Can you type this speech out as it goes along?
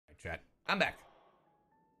chat. I'm back.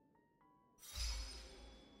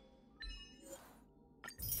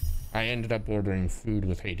 I ended up ordering food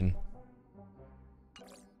with Hayden.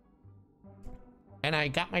 And I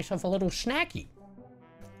got myself a little snacky.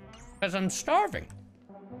 Because I'm starving.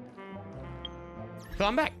 So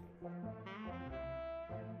I'm back.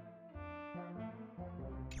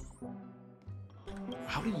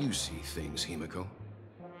 How do you see things, Himiko?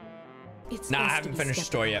 Nah, I haven't finished the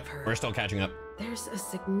story yet. We're still catching up. There's a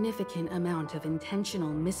significant amount of intentional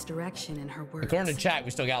misdirection in her words. According to chat,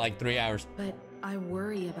 we still got like 3 hours. But I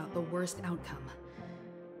worry about the worst outcome.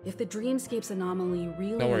 If the Dreamscape's anomaly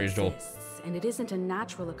really No worries, Joel. exists, and it isn't a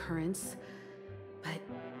natural occurrence, but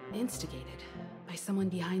instigated by someone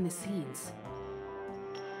behind the scenes.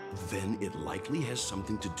 Then it likely has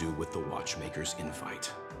something to do with the Watchmaker's invite.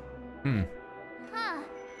 Hmm. Huh.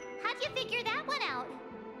 How'd you figure that one out?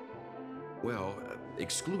 Well,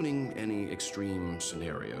 excluding any extreme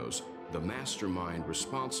scenarios, the mastermind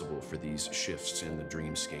responsible for these shifts in the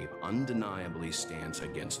dreamscape undeniably stands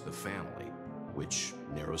against the family, which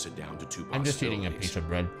narrows it down to two possibilities. I'm just eating a piece of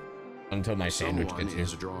bread until my sandwich Someone gets here.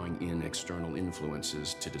 is drawing in external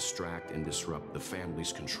influences to distract and disrupt the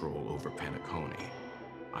family's control over Penacony.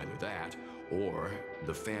 Either that, or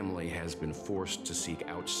the family has been forced to seek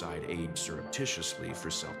outside aid surreptitiously for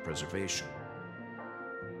self-preservation.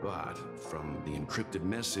 But from the encrypted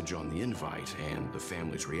message on the invite and the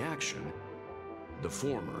family's reaction, the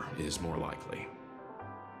former is more likely.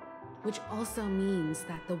 Which also means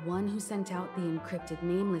that the one who sent out the encrypted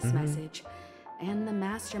nameless message and the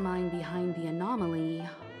mastermind behind the anomaly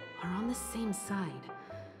are on the same side.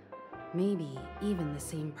 Maybe even the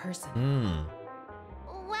same person.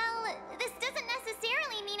 Well, this doesn't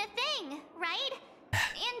necessarily mean a thing, right?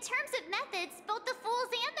 In terms of methods, both the Fools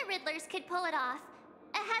and the Riddlers could pull it off.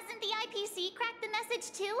 Hasn't the IPC cracked the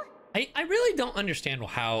message too? I really don't understand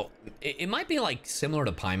how... It might be like similar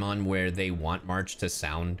to Paimon, where they want March to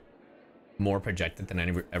sound more projected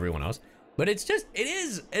than everyone else. But it's just... It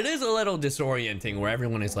is a little disorienting where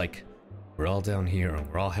everyone is like, we're all down here and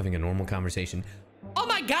we're all having a normal conversation. Oh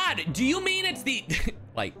my god! Do you mean it's the...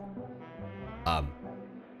 like...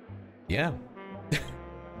 Yeah.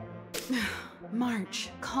 March,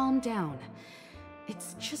 calm down.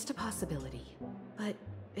 It's just a possibility. But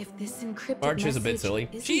if this encrypted March is a bit message silly.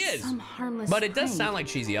 She isn't is. some harmless But it does prank, sound like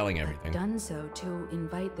she's yelling everything. done so to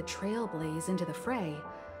invite the Trailblaze into the fray,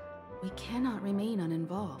 we cannot remain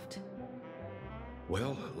uninvolved.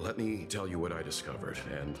 Well, let me tell you what I discovered,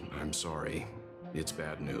 and I'm sorry, it's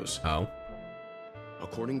bad news. Oh.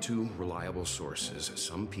 According to reliable sources,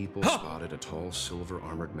 some people spotted a tall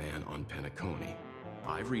silver-armored man on Penacony.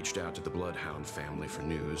 I've reached out to the Bloodhound family for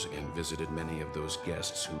news and visited many of those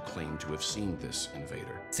guests who claim to have seen this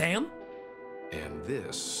invader. Sam? And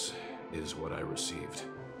this is what I received.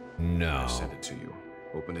 No. I sent it to you.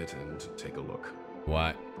 Open it and take a look.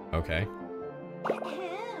 What? Okay. Can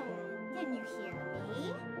you hear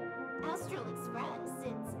me? Astral Express,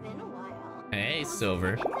 it's been a while. Hey,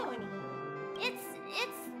 Silver. It's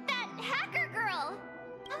that hacker girl!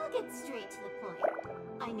 I'll get straight to the point.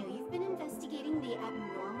 I know you've been investigating the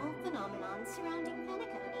abnormal phenomenon surrounding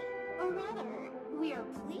Penacony. Or rather, we are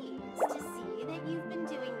pleased to see that you've been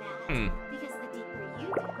doing that. Because the deeper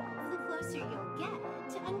you delve, the closer you'll get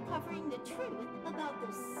to uncovering the truth about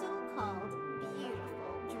those so-called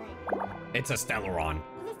beautiful dreams. It's a Stellaron.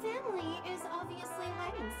 The family is obviously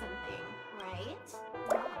hiding something, right?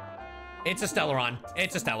 It's a Stellaron.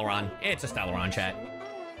 It's a Stellaron. It's a Stellaron, chat.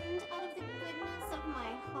 And out of the goodness of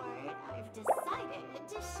my heart, I've decided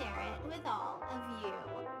to share it with all of you.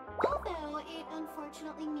 Although it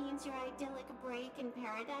unfortunately means your idyllic break in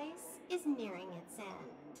paradise is nearing its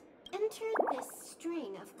end. Enter this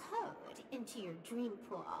string of code into your dream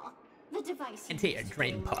pool. The device you Into your use to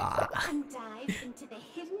dream pool. and dive into the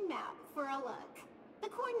hidden map for a look. The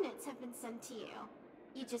coordinates have been sent to you.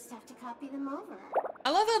 You just have to copy them over.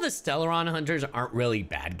 I love how the Stellaron hunters aren't really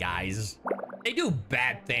bad guys. They do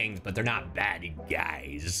bad things, but they're not bad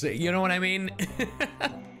guys. You know what I mean?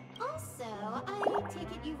 Also, I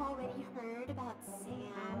take it you've already heard about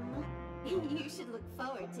Sam. You should look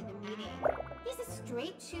forward to the meeting. He's a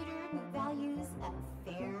straight shooter who values a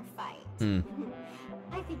fair fight.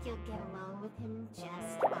 I think you'll get along with him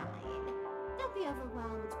just fine. Don't be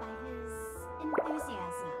overwhelmed by his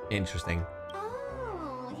enthusiasm. Interesting.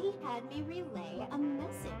 Oh, he had me relay a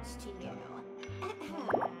message to you.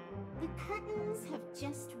 Ahem. The curtains have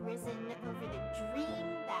just risen over the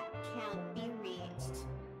dream that can't be reached.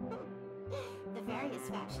 The various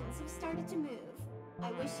factions have started to move.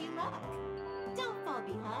 I wish you luck. Don't fall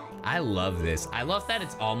behind. I love this. I love that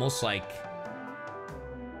it's almost like...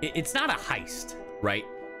 It's not a heist, right?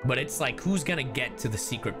 but it's like who's gonna get to the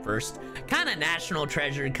secret first. Kind of National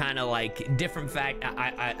Treasure, kind of like different fact.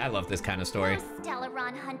 I love this kind of story. Those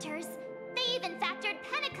Stellaron hunters. They even factored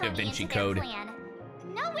Da Penacony Vinci into Code. their plan.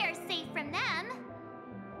 Nowhere safe from them.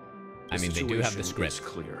 I mean, they do have the situation script. is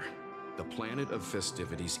clear. The planet of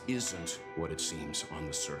festivities isn't what it seems on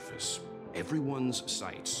the surface. Everyone's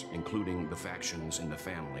sights, including the factions in the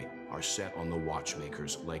family, are set on the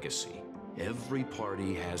Watchmaker's legacy. Every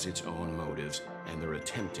party has its own motives, and they're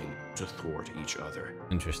attempting to thwart each other.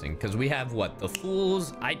 Interesting, because we have what? The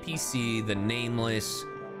Fools, IPC, the Nameless.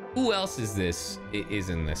 Who else is this? Is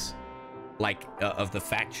in this? Like, of the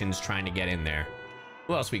factions trying to get in there.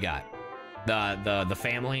 Who else we got? The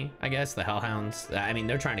family, I guess, the Hellhounds. I mean,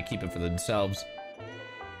 they're trying to keep it for themselves.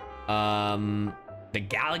 The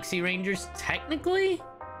Galaxy Rangers, technically?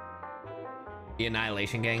 The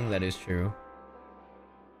Annihilation Gang, that is true.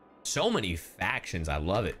 So many factions, I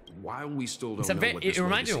love it. While we still don't It's a know bit- what it this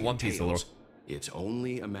reminds me of legacy One Piece a entails, little. it's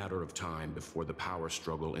only a matter of time before the power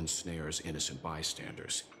struggle ensnares innocent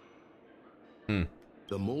bystanders.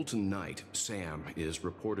 The Molten Knight, Sam, is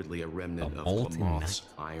reportedly a remnant The of Molten Lamoth's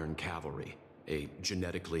Iron Cavalry, a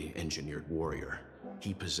genetically engineered warrior.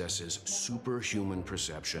 He possesses superhuman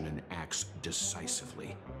perception and acts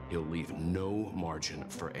decisively. He'll leave no margin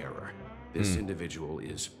for error. This individual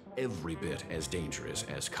is every bit as dangerous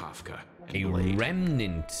as Kafka and A Blade.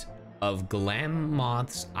 remnant of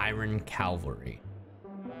Glamoth's Iron Cavalry.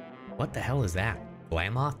 What the hell is that?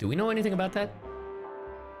 Glamoth? Do we know anything about that?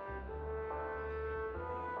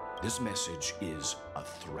 This message is a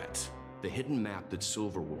threat. The hidden map that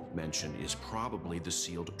Silverwolf mentioned is probably the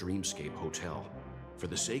sealed Dreamscape Hotel. For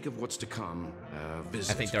the sake of what's to come,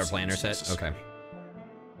 visit I think they're a planner seems set. necessary. Okay.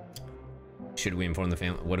 Should we inform the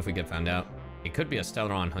family? What if we get found out? It could be a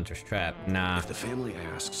Stellaron Hunter's trap. Nah. If the family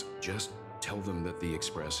asks, just tell them that the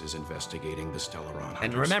Express is investigating the Stellaron Hunters.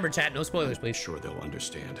 And remember, chat, no spoilers, I'm please. sure they'll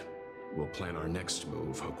understand. We'll plan our next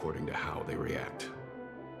move according to how they react.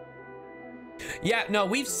 Yeah, no,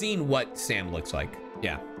 we've seen what Sam looks like.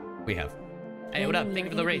 Yeah, we have. Hey, what up? When Thank you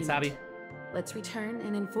you're for the raid, in Sabi. agreement, let's return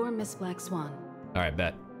and inform Miss Black Swan. All right,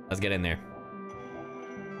 bet. Let's get in there.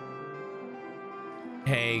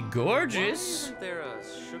 Hey, gorgeous. Isn't there a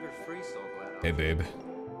sugar-free Soul Glad? Hey, babe.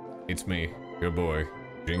 It's me, your boy,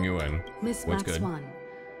 Jing Yuan. Miss What's Black good? Swan.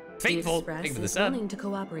 Faithful. The Thank you Express for the is sub. willing to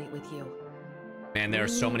cooperate with you. Man, there are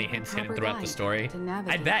so many Bring you a hints hidden proper throughout the guide story. to I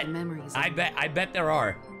navigate bet. the memories I of- bet there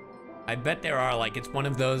are. I bet there are. Like, it's one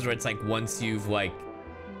of those where it's like once you've like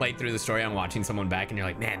played through the story on watching someone back and you're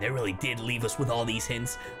like, man, they really did leave us with all these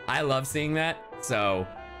hints. I love seeing that. So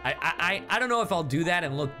I don't know if I'll do that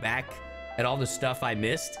and look back at all the stuff I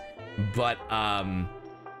missed, but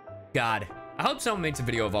God, I hope someone makes a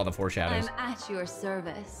video of all the foreshadows. I'm at your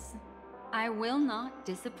service. I will not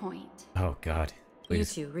disappoint. Oh God,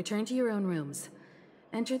 please. You two return to your own rooms.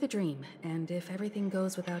 Enter the dream, and if everything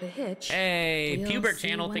goes without a hitch, Hey, we'll Pubert see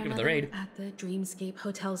channel, one thank you for the another raid. at the Dreamscape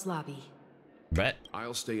Hotel's lobby. Bet.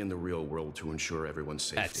 I'll stay in the real world to ensure everyone's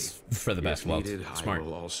safety. That's for the best. If Well, needed, smart. I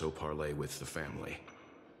will also parlay with the family.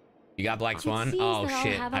 You got Black It Swan? seems Oh that I'll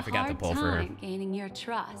shit, have I a forgot to hard pull for her. time gaining your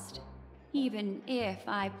trust, even if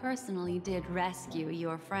I personally did rescue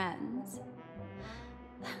your friends.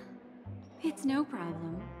 It's no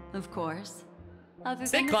problem, of course. Other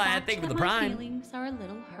Sick than the Glad, fact thank you for that the my prime. feelings are a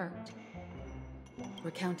little hurt.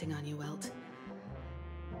 We're counting on you, Welt.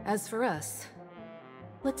 As for us,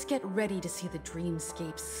 let's get ready to see the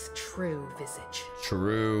Dreamscape's true visage.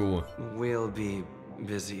 True. We'll be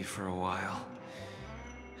busy for a while.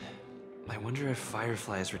 I wonder if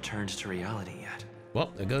Firefly has returned to reality yet.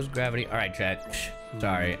 Well, there goes gravity. All right, chat.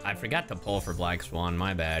 Sorry, I forgot to pull for Black Swan.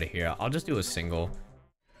 My bad. Here, I'll just do a single.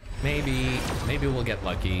 Maybe we'll get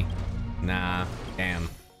lucky. Nah, damn.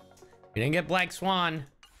 You didn't get Black Swan.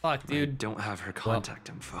 Fuck, I dude. don't have her contact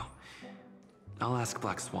info. I'll ask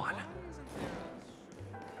Black Swan.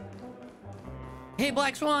 Hey,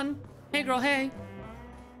 Black Swan. Hey, girl. Hey.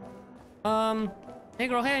 Hey,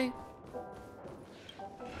 girl. Hey.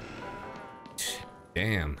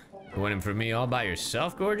 Damn. You went in for me all by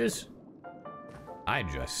yourself, gorgeous? I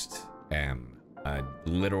just am a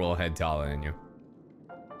literal head taller than you.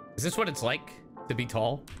 Is this what it's like to be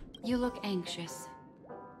tall? You look anxious.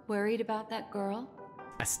 Worried about that girl?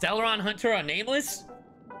 A Stellaron Hunter on Nameless?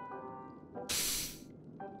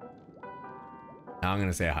 I'm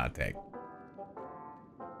gonna say a hot take.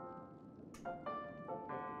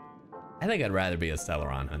 I think I'd rather be a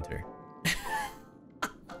Stellaron Hunter.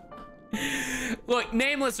 Look,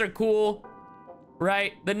 Nameless are cool,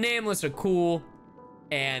 right? The Nameless are cool,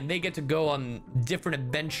 and they get to go on different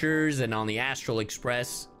adventures and on the Astral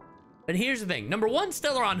Express. But here's the thing. Number one,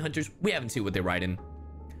 Stellaron Hunters, we haven't seen what they ride in.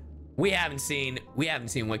 We haven't seen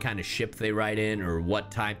what kind of ship they ride in or what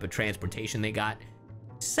type of transportation they got.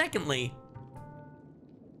 Secondly,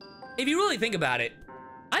 if you really think about it,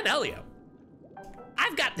 I'm Elio.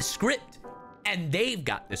 I've got the script, and they've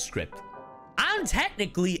got the script. I'm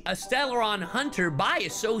technically a Stellaron hunter by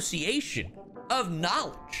association of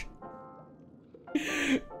knowledge.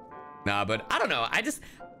 Nah, but I don't know.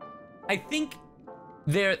 I think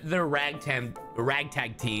their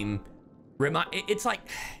ragtag team. It's like,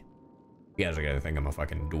 you guys are gonna think I'm a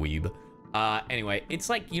fucking dweeb. Anyway, it's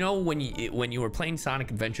like, you know, when you were playing Sonic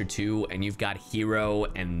Adventure 2 and you've got hero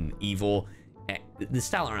and evil. The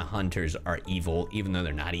Stellaron hunters are evil, even though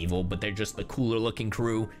they're not evil, but they're just the cooler looking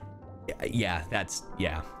crew. Yeah,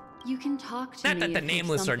 yeah. You can talk to Not me that the if there's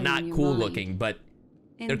nameless are something not you cool mind. looking, but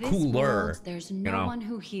In they're this cooler. world, there's no you know? one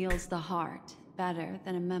who heals the heart better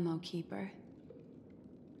than a memo keeper.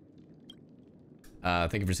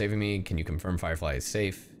 Thank you for saving me. Can you confirm Firefly is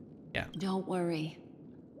safe? Yeah. Don't worry.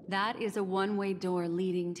 That is a one-way door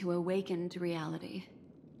leading to awakened reality.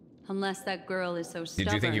 Unless that girl is so stubborn.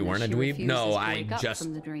 Did you think you weren't a that she dweeb? refuses No, to I wake up just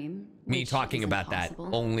from the dream, me which talking is about impossible.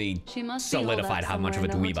 that only She must be holed solidified up how much of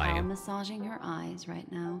a somewhere in dweeb the I hotel am. massaging her eyes right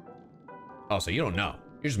now. Oh, so you don't know?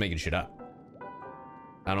 You're just making shit up.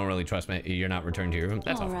 I don't really trust me. You're not returned to your room.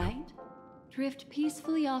 That's all right. fine. Drift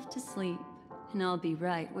peacefully off to sleep, and I'll be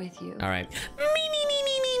right with you. All right. Me.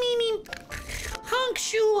 Honk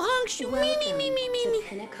shoe. Me.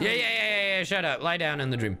 Yeah. Shut up. Lie down in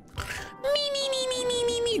the dream. Me.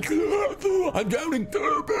 I'm drowning.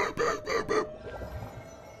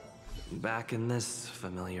 Back in this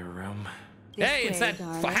familiar room. Hey, it's that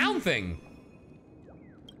darling. hound thing.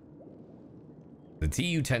 The tea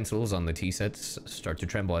utensils on the tea sets start to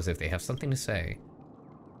tremble as if they have something to say.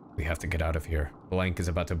 We have to get out of here. Blank is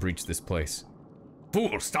about to breach this place.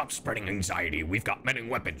 Fool, stop spreading anxiety. We've got men and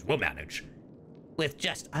weapons. We'll manage. With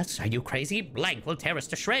just us? Are you crazy? Blank will tear us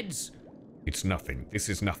to shreds. It's nothing. This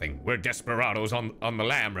is nothing. We're desperados on the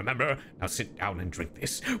lam, remember? Now sit down and drink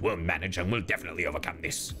this. We'll manage and we'll definitely overcome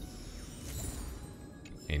this.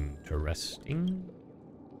 Interesting.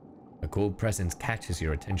 A cool presence catches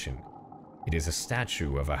your attention. It is a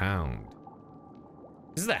statue of a hound.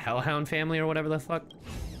 This is the Hellhound family or whatever the fuck.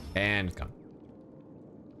 And it's gone.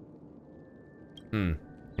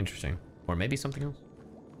 Interesting. Or maybe something else.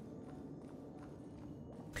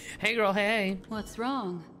 Hey girl, hey. What's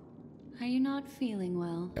wrong? Are you not feeling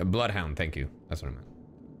well? Bloodhound, thank you. That's what I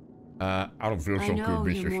meant. I don't feel so I know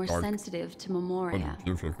good, you're Mr. more Stark. sensitive to Memoria, I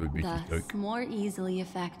don't feel so good, Mr. thus Stark. more easily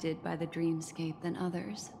affected by the dreamscape than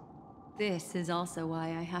others. This is also why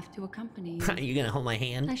I have to accompany you. You gonna hold my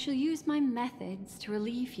hand? I shall use my methods to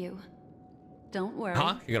relieve you. Don't worry.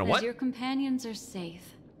 Huh? You gonna as what? your companions are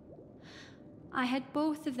safe. I had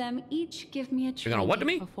both of them each give me a You're gonna what to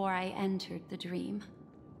me? trinket before I entered the dream.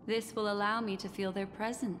 This will allow me to feel their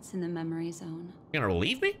presence in the memory zone. You gonna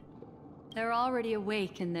relieve me? They're already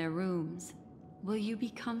awake in their rooms. Will you be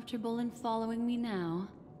comfortable in following me now?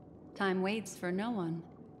 Time waits for no one.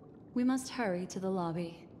 We must hurry to the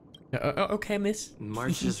lobby. Okay, miss.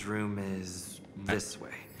 March's room is this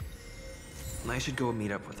way. I should go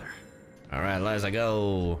meet up with her. All right, let's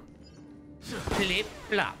go. Flip,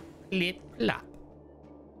 flop, flip, flop.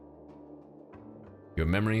 Your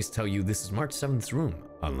memories tell you this is March 7th's room.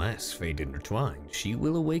 Unless fate intertwined, she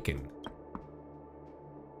will awaken.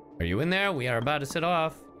 Are you in there? We are about to set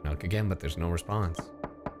off. Knock again, but there's no response.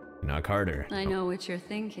 Knock harder. I know what you're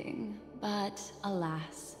thinking, but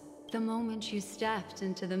alas, the moment you stepped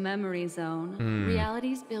into the memory zone,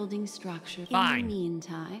 reality's building structure. Fine. In the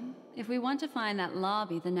meantime, if we want to find that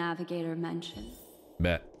lobby the navigator mentioned,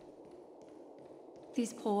 Bet.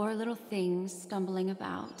 these poor little things stumbling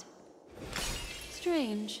about.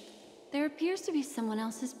 Strange. There appears to be someone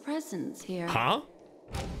else's presence here. Huh?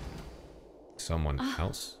 Someone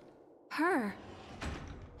else? Her.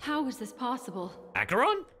 How is this possible?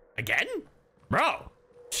 Acheron? Again? Bro!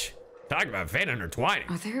 Talk about fate intertwining.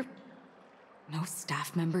 Are there no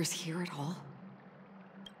staff members here at all?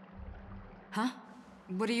 Huh?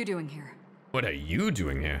 What are you doing here? What are you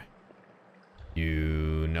doing here?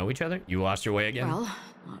 You know each other? You lost your way again? Well,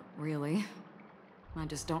 not really. I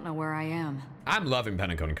just don't know where I am. I'm loving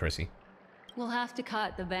Penacony, Chrissy. We'll have to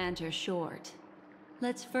cut the banter short.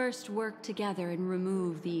 Let's first work together and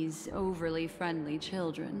remove these overly friendly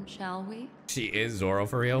children, shall we? She is Zoro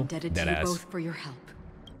for real? Indebted to you both for your help.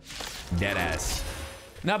 Deadass.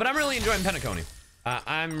 No, but I'm really enjoying Penacony.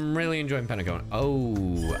 I'm really enjoying Penacony.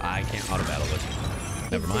 Oh, I can't auto battle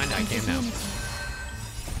this. Never mind, I can now.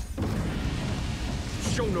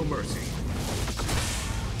 Show no mercy.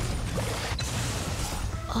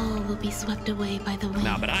 All will be swept away by the wind.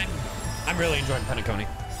 No, but I'm really enjoying Penacony.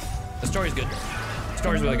 The story's good. The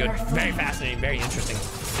story's really good. Very fascinating, very interesting.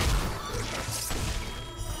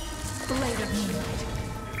 Blade of moonlight.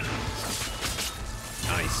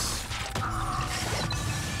 Nice.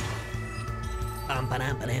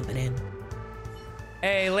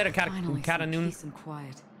 Hey, later, Finally, some Noon. peace and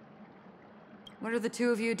quiet. What are the two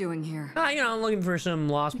of you doing here? You know, I'm looking for some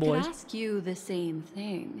lost I boys. could ask you the same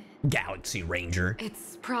thing. Galaxy Ranger.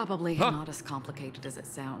 It's probably Huh. not as complicated as it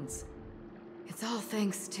sounds. It's all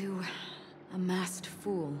thanks to a masked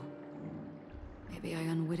fool. Maybe I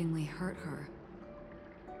unwittingly hurt her.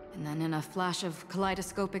 And then in a flash of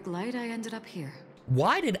kaleidoscopic light, I ended up here.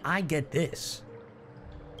 Why did I get this?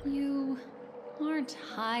 You aren't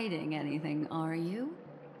hiding anything, are you?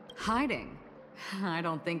 Hiding? I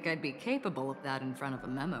don't think I'd be capable of that in front of a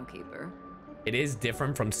memo keeper. It is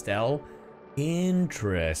different from Stell.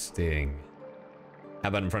 Interesting. How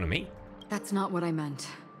about in front of me? That's not what I meant.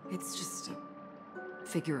 It's just a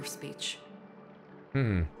figure of speech.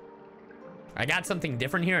 I got something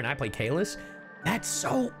different here and I play Kalis? That's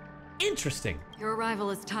so interesting. Your arrival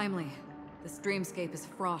is timely. This dreamscape is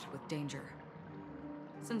fraught with danger.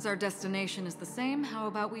 Since our destination is the same, how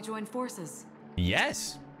about we join forces?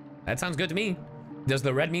 Yes, that sounds good to me. Does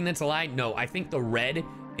the red mean it's a lie? No, I think the red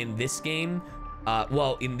in this game,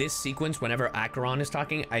 well, in this sequence, whenever Acheron is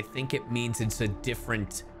talking, I think it means it's a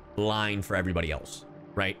different line for everybody else,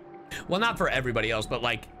 right? Well, not for everybody else, but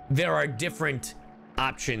like there are different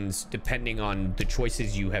options depending on the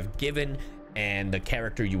choices you have given and the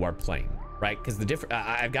character you are playing, right? Because the different,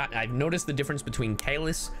 I've noticed the difference between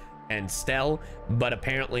Kalis and Stell, but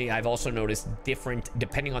apparently I've also noticed different,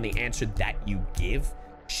 depending on the answer that you give,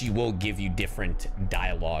 she will give you different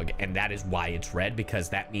dialogue, and that is why it's red, because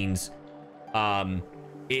that means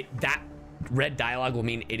that red dialogue will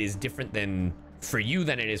mean it is different than for you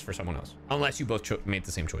than it is for someone else, unless you both made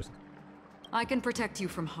the same choice. I can protect you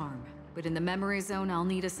from harm, but in the memory zone, I'll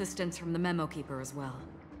need assistance from the memo keeper as well.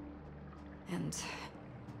 And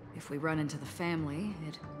if we run into the family,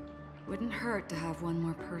 it wouldn't hurt to have one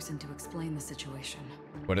more person to explain the situation.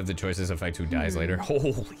 What if the choices affect who dies later?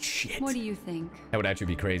 Holy shit. What do you think? That would actually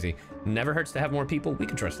be crazy. Never hurts to have more people. We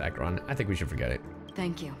can trust Acheron. I think we should forget it.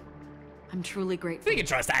 Thank you. I'm truly grateful. We can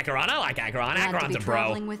trust Acheron. I like Acheron. Glad to Acheron's be a bro.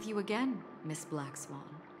 traveling with you again, Miss Black Swan.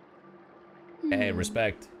 Hey,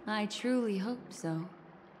 respect. I truly hope so.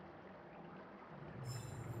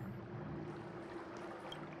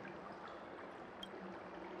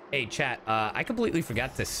 Hey, chat. I completely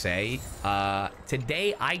forgot to say,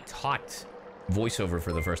 today I taught voiceover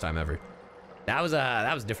for the first time ever. That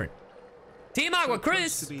was different. Team Aqua,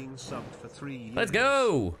 Chris. Being subbed for 3 years. Let's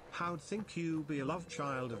go. How'd think you be a love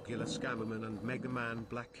child of Gillis Gammerman and Mega Man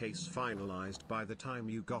Black Case finalized by the time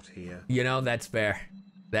you got here? You know, that's fair.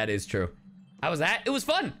 That is true. How was that? It was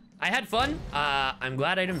fun. I had fun. I'm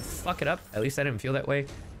glad I didn't fuck it up. At least I didn't feel that way.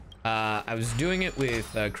 I was doing it with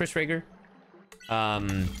Chris Rager.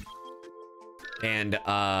 Yeah,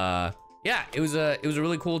 it was a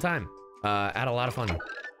really cool time. I had a lot of fun,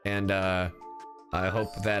 and I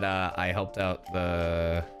hope that I helped out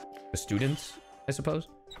the students, I suppose.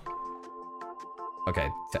 Okay,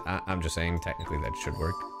 I'm just saying technically that should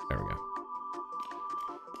work. There we go.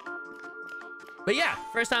 But yeah,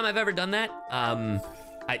 first time I've ever done that.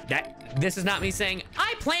 This is not me saying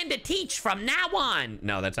I plan to teach from now on.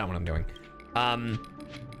 No, that's not what I'm doing.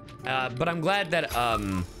 But I'm glad that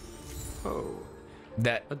I'm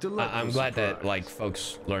glad that like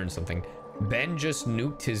folks learned something. Ben just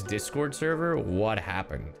nuked his Discord server. What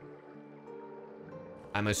happened?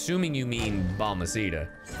 I'm assuming you mean Balmaceda.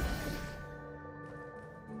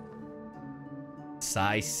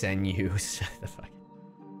 Sai Senyu. Shut the fuck.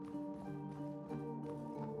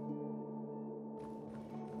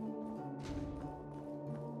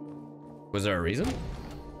 Was there a reason?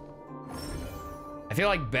 I feel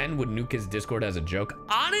like Ben would nuke his Discord as a joke.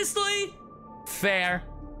 Honestly, fair.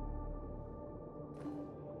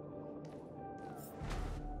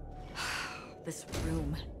 This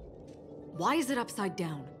room. Why is it upside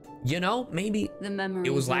down? You know, maybe The memory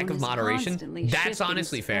it was lack zone of is moderation. constantly That's shifting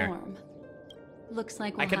honestly its fair. form. Looks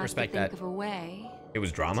like we'll I can have respect to think that. of a way It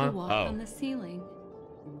was to drama. walk Oh, on the ceiling.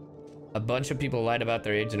 a bunch of people lied about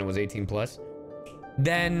their age and it was 18 plus.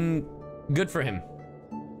 Then good for him.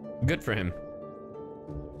 Good for him.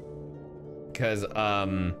 Cause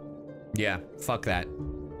yeah, fuck that.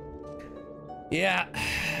 Yeah.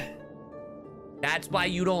 That's why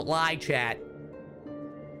you don't lie, chat.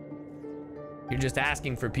 You're just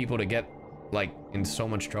asking for people to get like in so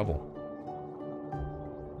much trouble.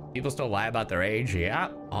 People still lie about their age, yeah,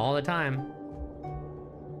 all the time.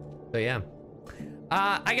 So yeah.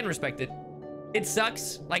 I can respect it. It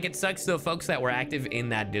sucks. Like, it sucks the folks that were active in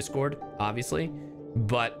that Discord, obviously.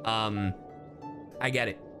 But, I get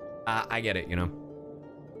it. I get it, you know?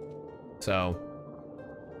 So,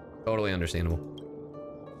 totally understandable.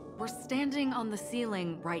 We're standing on the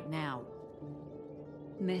ceiling right now.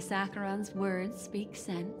 Miss Acheron's words speak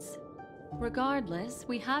sense. Regardless,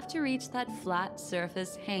 we have to reach that flat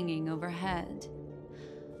surface hanging overhead.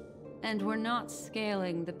 And we're not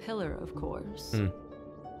scaling the pillar, of course.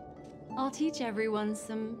 I'll teach everyone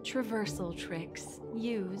some traversal tricks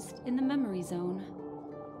used in the memory zone.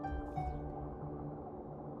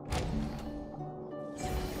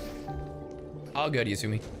 All good,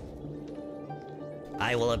 Yasumi.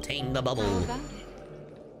 I will obtain the bubble. How about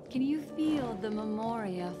it? Can you feel the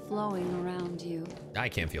memoria flowing around you? I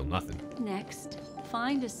can't feel nothing. Next,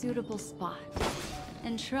 find a suitable spot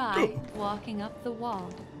and try walking up the wall.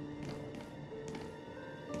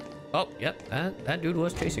 Oh, yep, that dude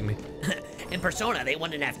was chasing me. In Persona, they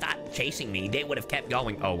wouldn't have stopped chasing me. They would have kept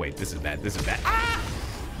going. Oh, wait, this is bad. This is bad. Ah!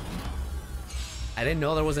 I didn't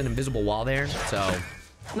know there was an invisible wall there, so...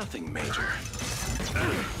 Nothing major.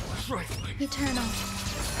 Trifling. Eternal.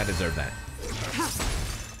 I deserve that.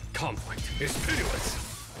 Conflict is pitiless.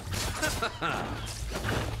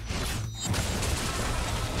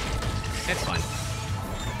 It's fun.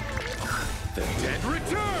 The dead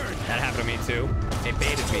return. That happened to me, too. It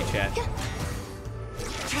baited me, chat.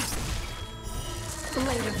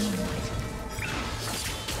 Blade of moonlight.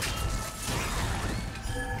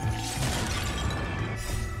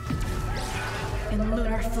 In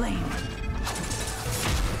lunar flame.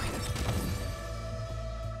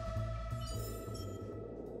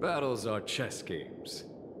 Battles are chess games.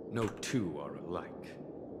 No two are alike.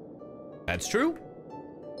 That's true.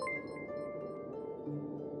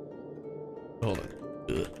 Hold on.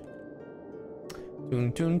 Ugh.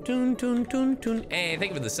 Toon, toon, toon, toon, toon, toon. Hey,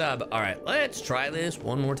 thank you for the sub. All right, let's try this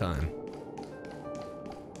one more time.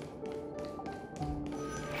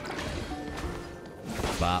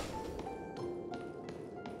 Bop.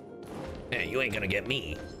 Hey, you ain't gonna get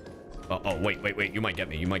me. Oh, wait. You might get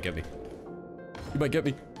me. You might get me. You might get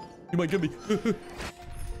me. You might get me.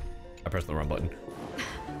 I pressed the wrong button.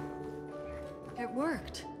 It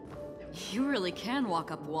worked. You really can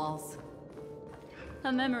walk up walls.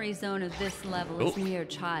 A memory zone of this level is mere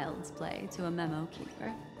child's play to a memo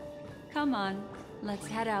keeper. Come on, let's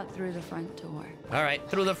head out through the front door. All right,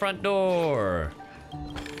 through the front door.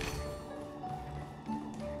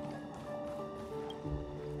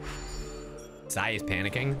 Sai is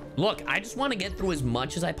panicking. Look, I just want to get through as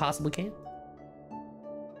much as I possibly can.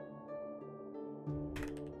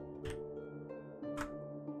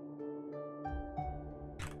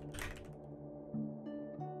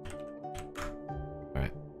 All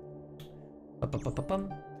right.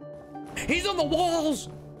 Bum. He's on the walls.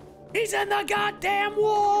 He's in the goddamn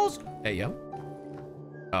walls. Hey, yo.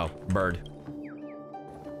 Oh, bird.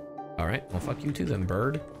 All right, well, fuck you too then,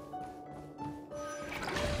 bird.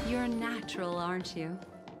 You're natural, aren't you?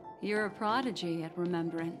 You're a prodigy at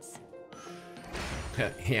remembrance.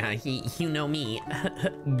 Yeah, you know me.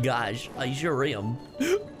 Gosh, I sure am.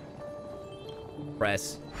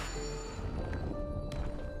 Press.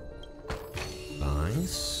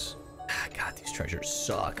 Nice. God, these treasures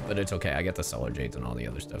suck, but it's okay. I get the cellar jades and all the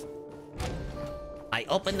other stuff. I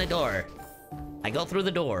open the door. I go through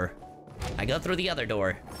the door. I go through the other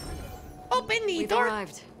door. Open the We've door.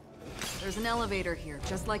 arrived. There's an elevator here,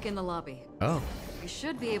 just like in the lobby. Oh. We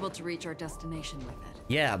should be able to reach our destination with it.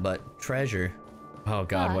 Yeah, but treasure. Oh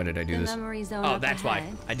God, why did I do the this? Memory zone Oh, up that's why.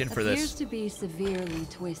 ahead I did it for appears this. to be severely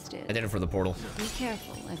twisted. I did it for the portal. Be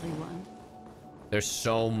careful, everyone. There's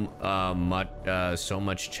so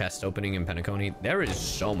much chest opening in Penacony. There is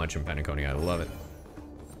so much in Penacony. I love it.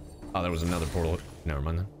 Oh, there was another portal. Never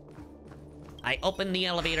mind then. I opened the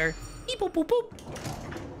elevator. Beep, boop, boop, boop.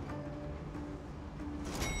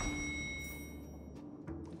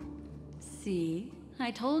 See?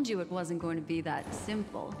 I told you it wasn't going to be that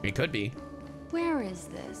simple. It could be. Where is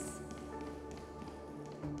this?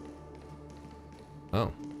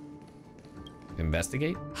 Oh.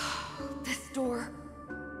 Investigate? This door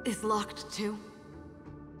is locked too.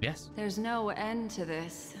 Yes. There's no end to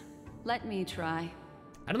this. Let me try.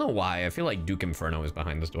 I don't know why. I feel like Duke Inferno is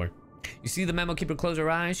behind this door. You see the memo keeper close her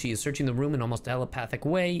eyes. She is searching the room in almost telepathic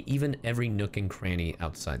way, even every nook and cranny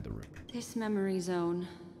outside the room. This memory zone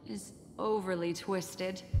is overly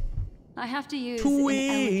twisted. I have to use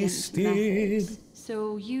Twisted. inelegant methods.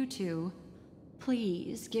 So you two,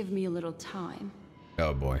 please give me a little time.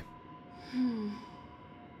 Oh boy.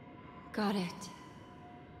 Got it.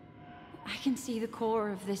 I can see the core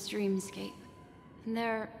of this dreamscape. And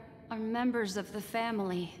there are members of the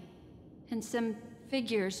family. and some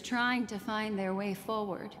figures trying to find their way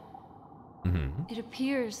forward. It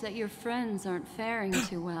appears that your friends aren't faring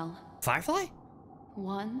too well. Firefly?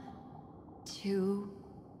 1, 2,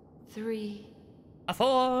 3. A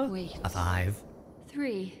 4. Wait. A 5.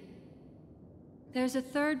 3. There's a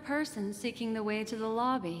third person seeking the way to the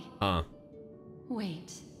lobby.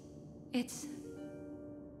 Wait. It's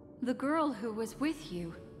the girl who was with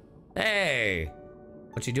you. Hey!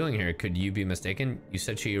 What you doing here? Could you be mistaken? You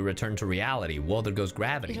said she returned to reality. Well, there goes It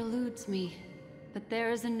gravity. eludes me, but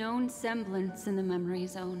there is a known semblance in the memory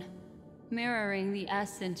zone, mirroring the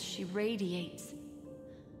essence she radiates.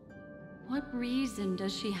 What reason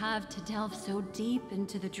does she have to delve so deep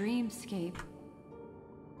into the dreamscape?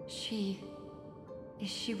 Is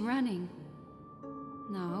she running?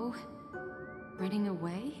 No. Running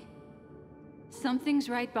away? Something's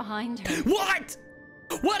right behind her. What?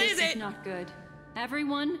 What is This it? is not good.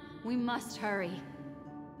 Everyone, we must hurry.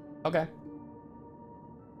 Okay.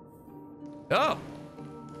 Oh.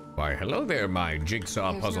 Why, hello there, my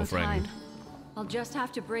jigsaw There's puzzle no friend. time. I'll just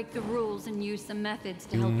have to break the rules and use some methods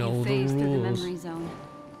to You help know you the phase through the rules. memory zone.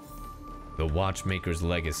 The Watchmaker's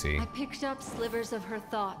Legacy. I picked up slivers of her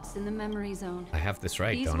thoughts in the memory zone. I have this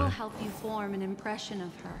right, These don't will I? help you form an impression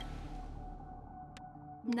of her.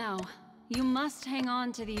 Now, you must hang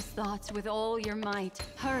on to these thoughts with all your might.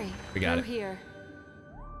 Hurry. We got Through it. here.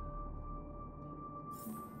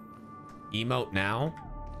 Emote now?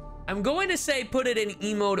 I'm going to say put it in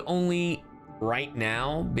emote only right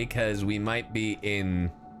now because we might be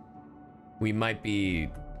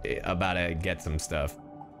about to get some stuff.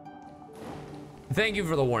 Thank you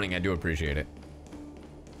for the warning. I do appreciate it.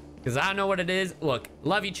 Because I don't know what it is. Look,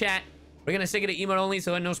 love you, chat. We're going to stick it at emote only,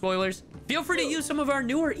 so no spoilers. Feel free to use some of our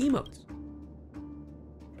newer emotes.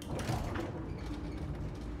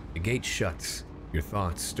 The gate shuts. Your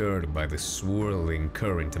thoughts, stirred by the swirling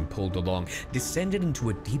current and pulled along, descended into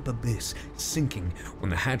a deep abyss, sinking when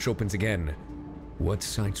the hatch opens again. What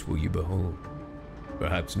sights will you behold?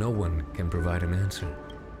 Perhaps no one can provide an answer.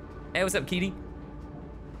 Hey, what's up, Kitty?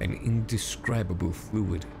 An indescribable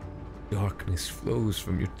fluid. Darkness flows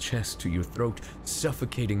from your chest to your throat,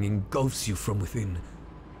 suffocating, engulfs you from within.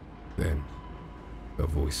 Then, a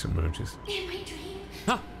voice emerges. In my dream,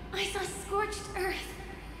 Huh? I saw scorched earth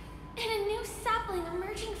and a new sapling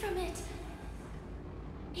emerging from it.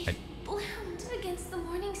 It bloomed against the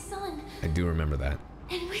morning sun I do remember that.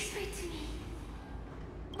 and whispered to me,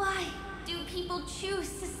 "Why do people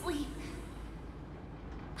choose to sleep?"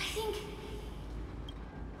 I think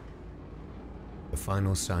The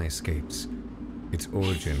final sigh escapes, its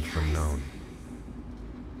origin unknown.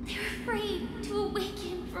 they're afraid to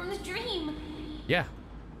awaken from the dream. Yeah,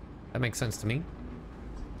 that makes sense to me.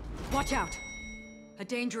 Watch out! A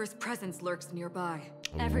dangerous presence lurks nearby.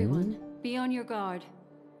 Everyone, be on your guard.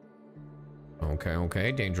 Okay,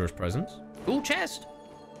 okay, dangerous presence. Ooh, chest.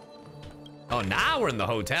 Oh, now we're in the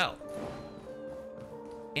hotel.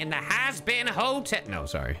 In the has-been hotel. No,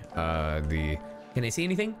 sorry. Can I see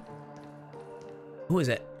anything? Who is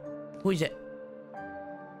it? Who is it?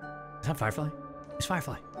 Is that Firefly? It's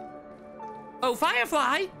Firefly. Oh,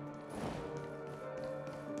 Firefly!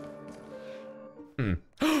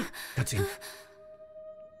 Cutscene.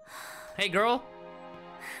 Hey, girl.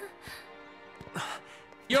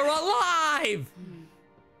 You're alive!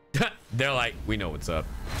 They're like, we know what's up.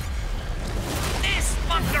 This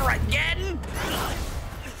fucker again?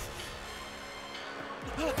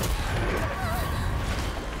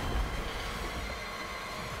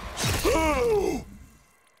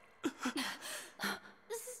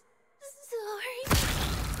 Sorry.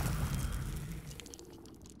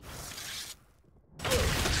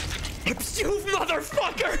 It's you,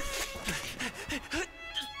 motherfucker!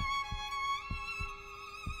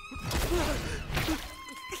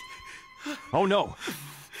 Oh no!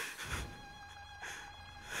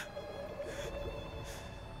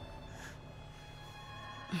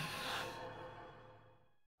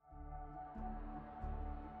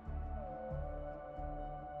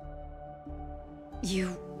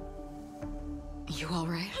 You all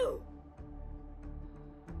right?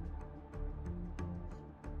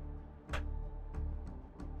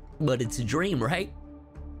 But it's a dream, right?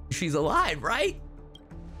 She's alive, right?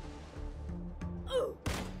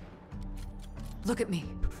 Look at me.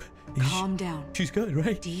 Calm down. She's good,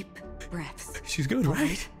 right? Deep breaths. She's good, All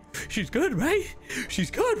right? She's good, right? She's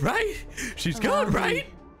good, right? She's good, right?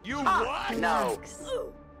 You what? Relax.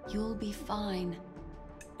 You'll be fine.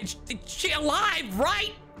 Is she alive,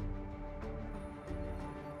 right?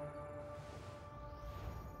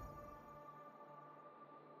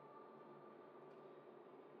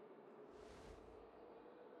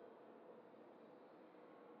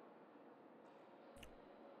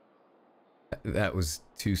 That was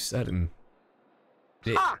too sudden.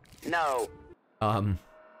 No.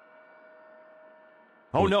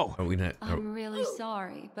 Oh no. Are we not? I'm really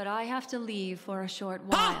sorry, but I have to leave for a short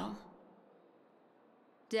while.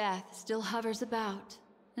 Death still hovers about,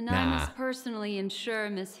 and I must personally ensure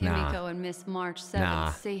Miss Himiko and Miss March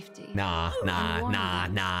 7's safety. Nah.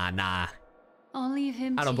 I'll leave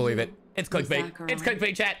him I don't to believe you, it. It's clickbait. Miss It's Acheron.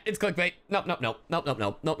 clickbait, chat. It's clickbait. Nope.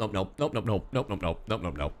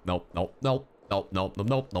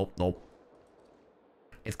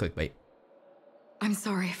 It's clickbait. I'm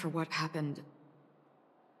sorry for what happened.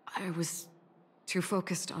 I was too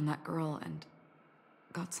focused on that girl and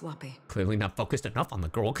got sloppy. Clearly not focused enough on the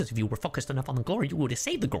girl, because if you were focused enough on the girl, you would have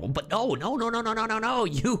saved the girl. But no. You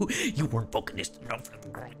weren't focused enough on the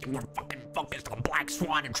girl. You were fucking focused on Black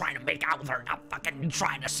Swan and trying to make out with her, not fucking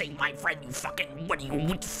trying to save my friend, you fucking, what do you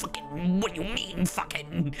mean,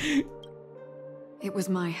 fucking? It was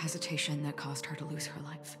my hesitation that caused her to lose her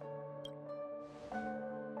life.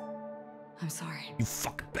 I'm sorry. You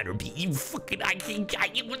fucking better be. You fucking. What do you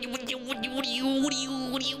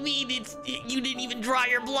mean? You didn't even draw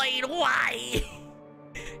your blade. Why?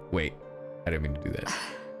 Wait, I didn't mean to do that.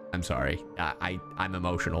 I'm sorry. I'm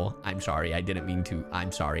emotional. I'm sorry. I didn't mean to.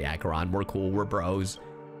 I'm sorry, Acheron. We're cool. We're bros.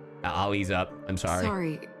 I'll ease up. I'm sorry.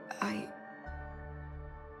 Sorry, I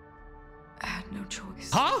had no choice.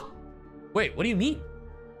 Huh? Wait, what do you mean?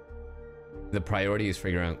 The priority is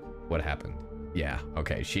figuring out what happened. Yeah,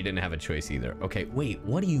 okay, she didn't have a choice either. Okay, wait,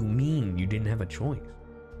 what do you mean you didn't have a choice?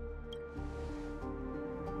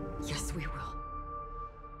 Yes, we will.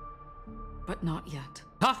 But not yet.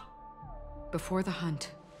 Huh? Before the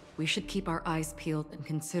hunt, we should keep our eyes peeled and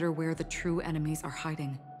consider where the true enemies are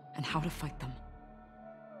hiding and how to fight them.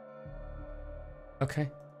 Okay.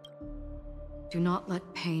 Do not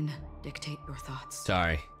let pain dictate your thoughts.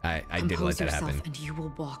 Sorry, I did let that happen. Compose yourself and you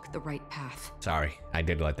will walk the right path. Sorry, I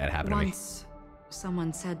did let that happen to me. Once,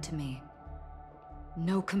 someone said to me,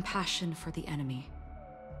 "No compassion for the enemy,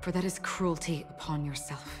 for that is cruelty upon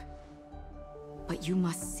yourself. But you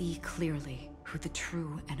must see clearly who the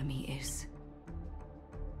true enemy is."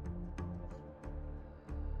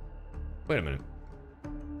 Wait a minute.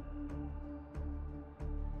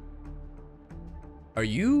 Are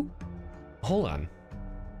you... Hold on.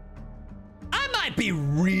 I might be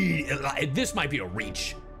this might be a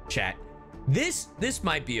reach, chat. This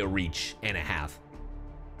might be a reach and a half.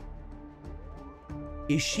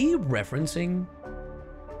 Is she referencing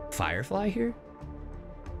Firefly here?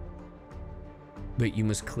 But you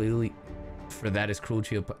must clearly, for that is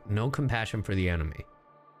cruelty, no compassion for the enemy.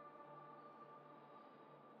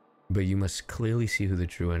 But you must clearly see who the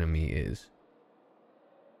true enemy is.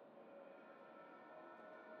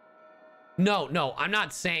 No, I'm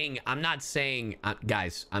not saying,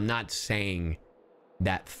 guys, I'm not saying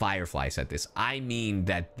that Firefly said this. I mean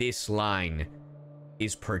that this line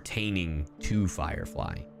is pertaining to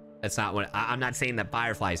Firefly. That's not what, I'm not saying that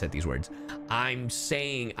Firefly said these words. I'm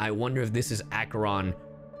saying, I wonder if this is Acheron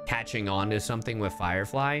catching on to something with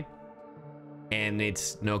Firefly, and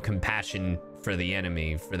it's no compassion for the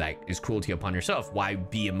enemy, for that is cruelty upon yourself. Why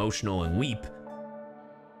be emotional and weep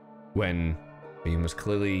when you must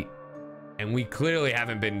clearly... And we clearly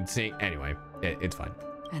haven't been seeing... Anyway, it's fine.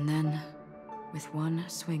 And then, with one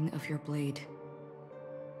swing of your blade,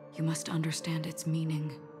 you must understand its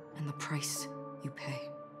meaning and the price you pay.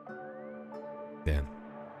 Yeah.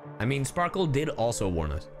 I mean, Sparkle did also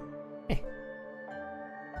warn us. Hey.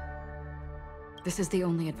 This is the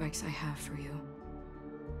only advice I have for you.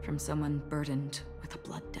 From someone burdened with a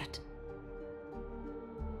blood debt.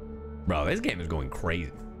 Bro, this game is going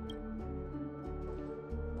crazy.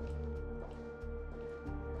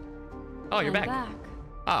 Oh, you're back.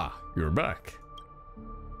 Ah, you're back.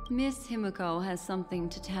 Miss Himiko has something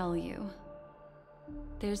to tell you.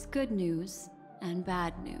 There's good news and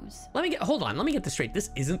bad news. Hold on, let me get this straight.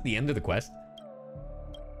 This isn't the end of the quest.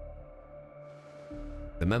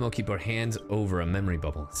 The memo keeper hands over a memory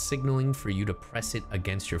bubble, signaling for you to press it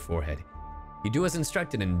against your forehead. You do as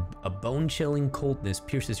instructed, and a bone-chilling coldness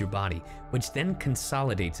pierces your body, which then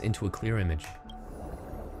consolidates into a clear image.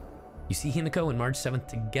 You see Himiko and March 7th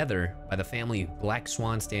together by the family. Black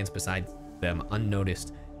Swan stands beside them,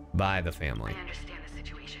 unnoticed by the family. I understand the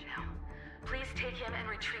situation now. Please take him and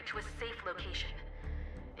retreat to a safe location.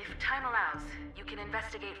 If time allows, you can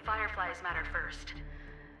investigate Firefly's matter first.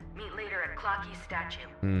 Meet later at Clocky's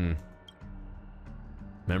statue.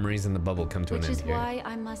 Memories in the bubble come to an end here. Which is why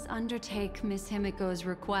I must undertake Miss Himiko's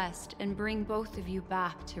request and bring both of you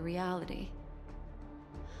back to reality.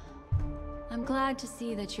 I'm glad to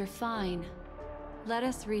see that you're fine. Let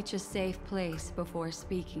us reach a safe place before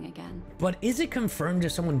speaking again. But is it confirmed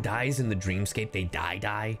if someone dies in the dreamscape, they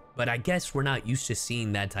die? But I guess we're not used to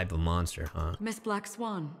seeing that type of monster, huh? Miss Black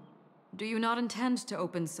Swan, do you not intend to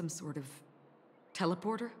open some sort of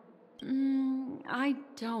teleporter? I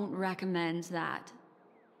don't recommend that.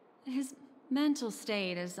 His mental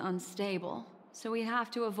state is unstable, so we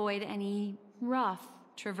have to avoid any rough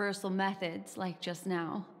traversal methods like just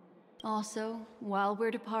now. Also, while we're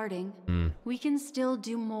departing, we can still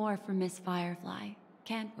do more for Miss Firefly,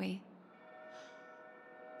 can't we?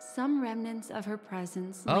 Some remnants of her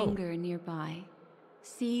presence linger nearby.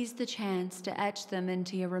 Seize the chance to etch them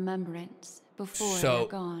into your remembrance before they're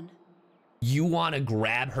gone. You want to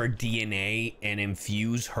grab her DNA and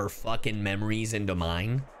infuse her fucking memories into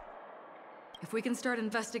mine? If we can start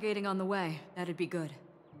investigating on the way, that'd be good.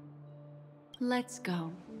 Let's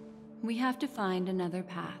go. We have to find another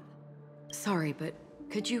path. Sorry, but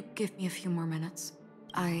could you give me a few more minutes?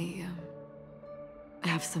 I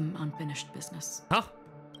have some unfinished business. Huh?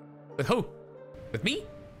 With who? With me?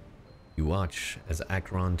 You watch as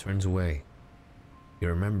Acheron turns away. You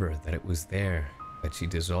remember that it was there that she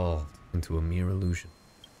dissolved into a mere illusion.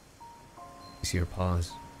 You see her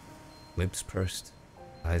pause, lips pursed,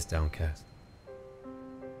 eyes downcast.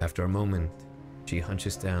 After a moment, she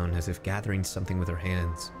hunches down as if gathering something with her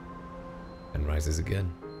hands, and rises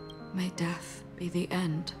again. May death be the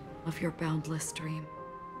end of your boundless dream.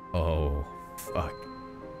 Oh, fuck.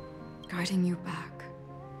 Guiding you back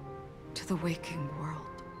to the waking world.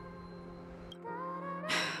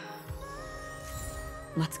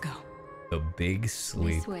 Let's go. The big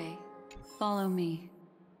sleep. This way. Follow me.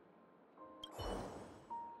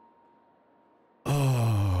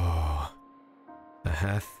 Oh. A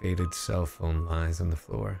half-faded cell phone lies on the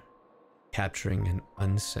floor, capturing an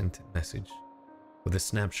unsent message with a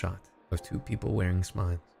snapshot of two people wearing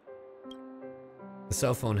smiles. The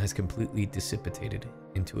cell phone has completely dissipated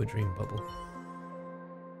into a dream bubble.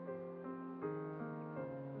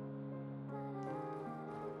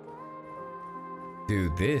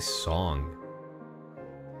 Dude, this song,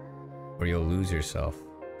 or you'll lose yourself.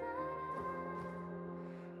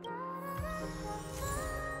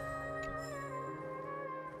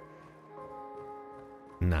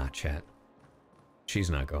 Nah, chat.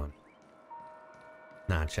 She's not gone.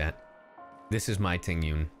 Nah, chat. This is my Ting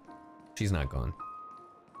Yun. She's not gone.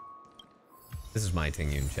 This is my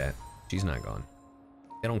Ting Yun, chat. She's not gone.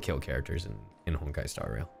 They don't kill characters in Honkai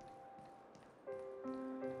Star Rail.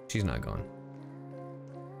 She's not gone.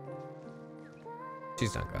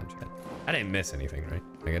 She's not gone, chat. I didn't miss anything, right?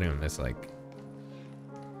 Like, I didn't miss, like...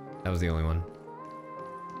 That was the only one.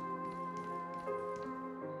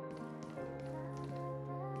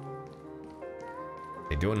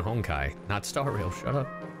 They doing Honkai, not Star Rail. Shut up.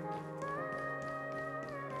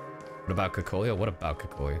 What about Kakoya? What about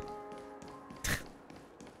Kakoya?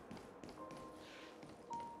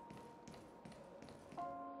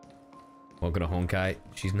 Welcome to Honkai.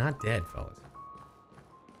 She's not dead, fellas.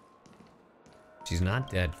 She's not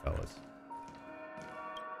dead, fellas.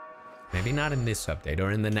 Maybe not in this update,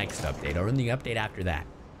 or in the next update, or in the update after that.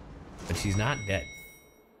 But she's not dead.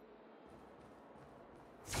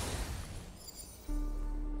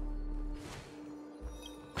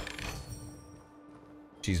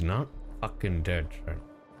 She's not fucking dead, right?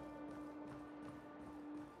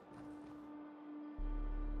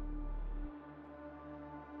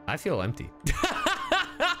 I feel empty.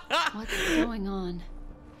 What's going on?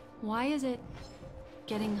 Why is it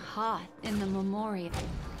getting hot in the memorial?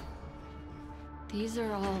 These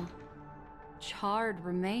are all charred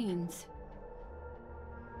remains.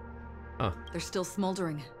 Huh. They're still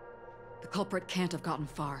smoldering. The culprit can't have gotten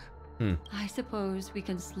far. I suppose we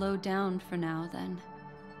can slow down for now then.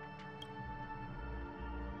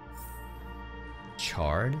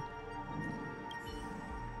 Charred?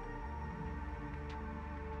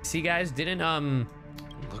 See, guys, didn't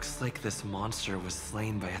Looks like this monster was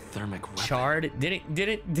slain by a thermic weapon. Charred?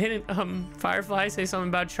 Didn't Firefly say something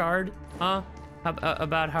about Charred? Huh?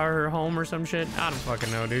 About how her home or some shit? I don't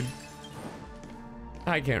fucking know, dude.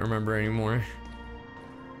 I can't remember anymore.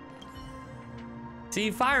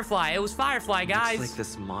 See, Firefly. It was Firefly, guys. Looks like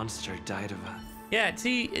this monster died of a... Yeah,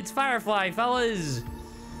 see, it's Firefly, fellas.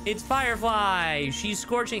 It's Firefly. She's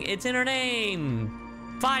scorching. It's in her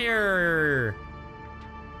name. Fire.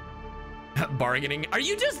 Bargaining. Are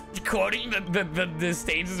you just quoting the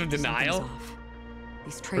stages of denial?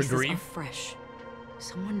 These traces are fresh.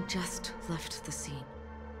 Someone just left the scene.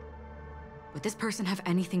 Would this person have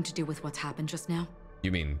anything to do with what's happened just now?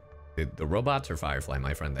 You mean the robots or Firefly,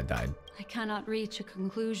 my friend that died? I cannot reach a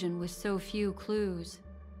conclusion with so few clues.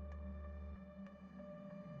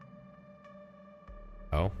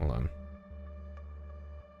 Oh, hold on.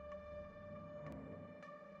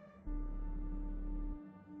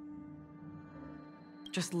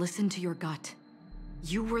 Just listen to your gut.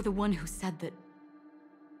 You were the one who said that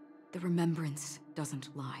the remembrance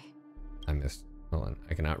doesn't lie. I missed. Hold on.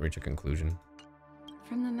 I cannot reach a conclusion.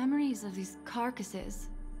 From the memories of these carcasses,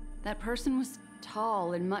 that person was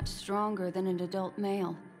tall and much stronger than an adult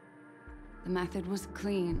male. The method was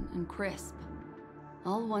clean and crisp.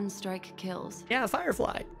 All one strike kills. Yeah,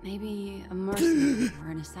 Firefly. Maybe a mercenary or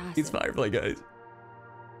an assassin. It's Firefly, guys.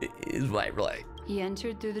 It's Firefly. He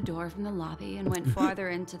entered through the door from the lobby and went farther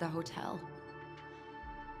into the hotel.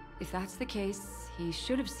 If that's the case, he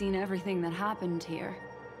should have seen everything that happened here.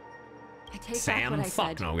 I take back what I said.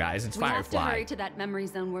 Fuck no, guys. It's We have to Firefly. hurry to that memory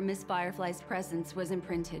zone where Miss Firefly's presence was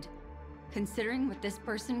imprinted. Considering what this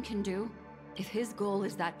person can do, if his goal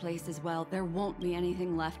is that place as well, there won't be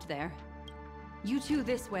anything left there. You two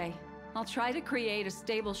this way. I'll try to create a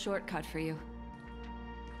stable shortcut for you.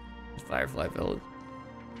 It's Firefly, fellas.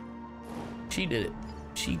 She did it.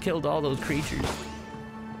 She killed all those creatures.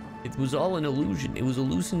 It was all an illusion. It was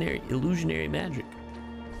illusionary magic.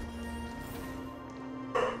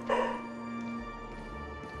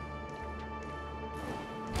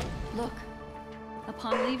 Look.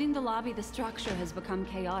 Upon leaving the lobby, the structure has become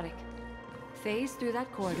chaotic. Phase through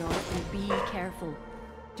that corridor and be careful.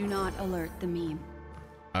 Do not alert the meme.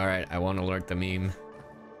 All right, I won't alert the meme.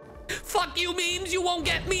 Fuck you, memes! You won't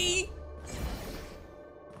get me!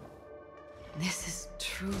 This is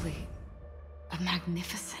truly a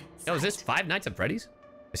magnificent Oh, is this sight. Five Nights at Freddy's?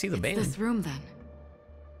 I see the It's band. this room, then.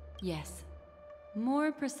 Yes.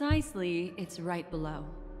 More precisely, it's right below.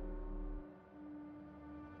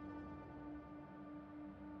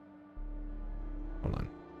 Hold on.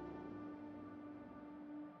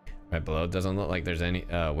 Right below. It doesn't look like there's any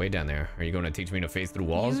way down there. Are you going to teach me to phase through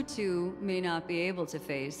walls? You two may not be able to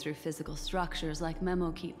phase through physical structures like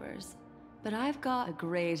memo keepers, but I've got a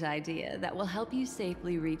great idea that will help you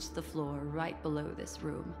safely reach the floor right below this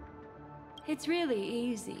room. It's really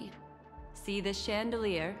easy. See this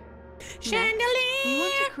chandelier? Chandelier! Next, we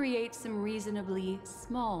want to create some reasonably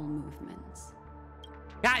small movements.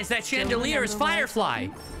 Guys, that Still chandelier is remember what I Firefly.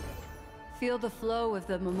 told you? Feel the flow of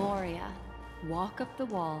the memoria. Walk up the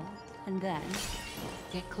wall, and then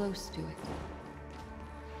get close to it.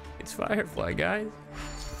 It's Firefly, guys.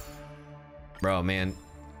 Bro, man.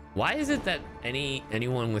 Why is it that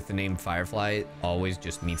anyone with the name Firefly always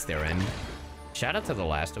just meets their end? Shout out to The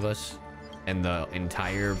Last of Us and the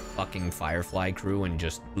entire fucking Firefly crew and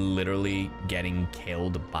just literally getting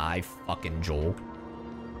killed by fucking Joel.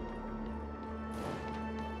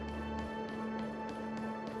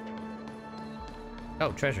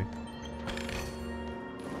 Oh, treasure.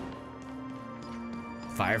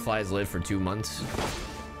 Fireflies live for 2 months.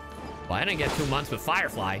 Well, I didn't get 2 months with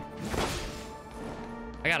Firefly.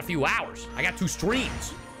 I got a few hours. I got 2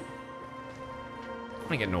 streams. I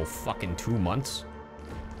don't get no fucking 2 months.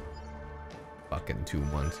 Fucking 2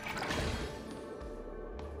 months.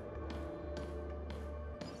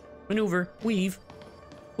 Maneuver. Weave.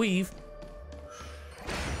 Weave.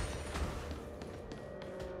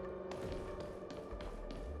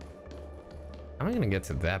 How am I gonna get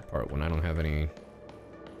to that part when I don't have any...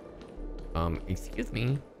 excuse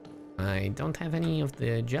me. I don't have any of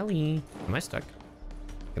the jelly. Am I stuck?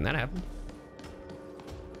 Can that happen?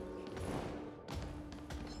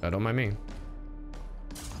 Don't mind me.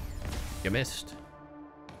 You missed.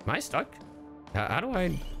 Am I stuck? How do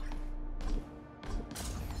I...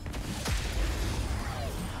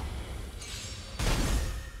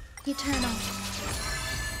 Eternal.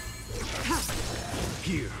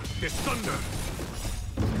 Here, there's thunder.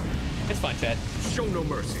 It's fine, Chet. Show no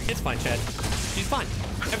mercy. It's fine, Chet. She's fine.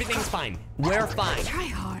 Everything's fine. We're fine. Try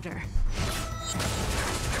harder.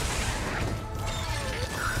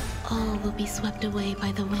 All will be swept away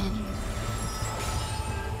by the wind.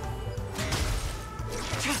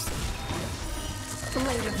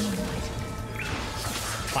 Blade of moonlight.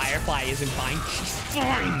 Firefly isn't fine. She's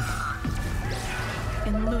fine.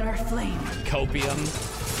 In lunar flame. Copium.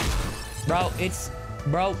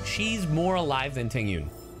 Bro, she's more alive than Tingyun.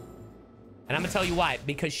 And I'm gonna tell you why.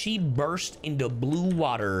 Because she burst into blue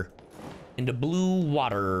water.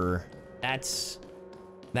 That's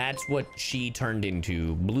what she turned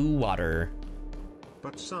into. Blue water.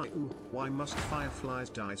 But Sayu, why must fireflies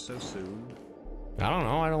die so soon? I don't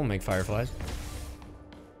know. I don't make fireflies.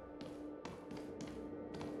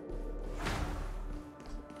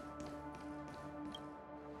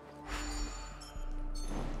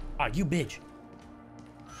 Ah, you bitch.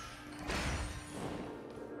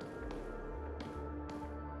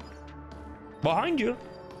 Behind you.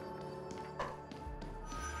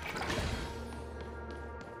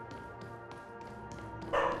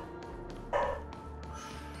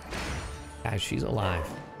 Guys, she's alive.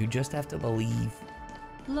 You just have to believe.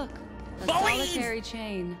 Look, a Believe! solitary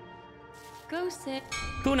chain. Go sit.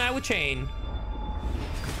 Kunai with chain.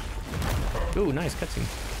 Ooh, nice cutscene.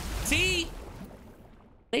 See?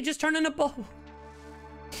 They just turn in a bow.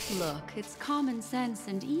 Look, it's common sense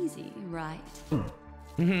and easy, right?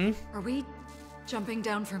 Mm-hmm. Are we jumping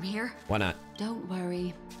down from here? Why not? Don't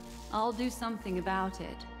worry. I'll do something about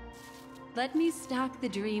it. Let me stack the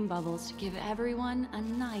dream bubbles to give everyone a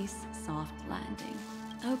nice, soft landing.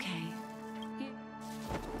 Okay.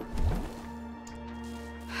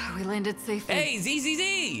 We landed safely. Hey,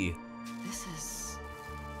 ZZZ! This is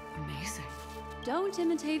amazing. Don't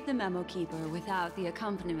imitate the memo keeper without the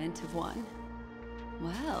accompaniment of one.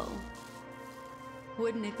 Well,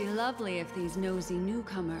 wouldn't it be lovely if these nosy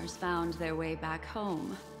newcomers found their way back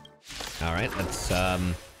home? All right, let's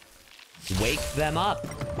wake them up,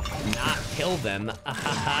 not kill them.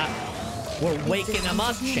 We're waking them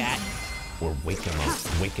up, chat. We're waking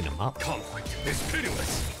them up. Conflict is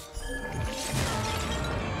pitiless.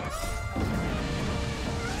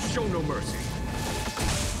 Show no mercy.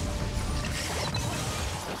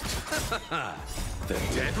 The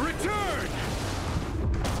dead return!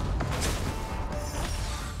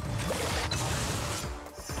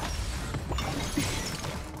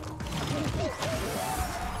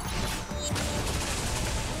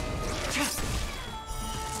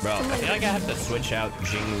 Bro, I feel like I have to switch out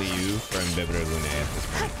Jing Liu for Inhibitor Lune at this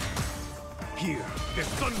point. Here, the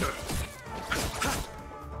thunder!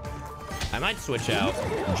 I might switch out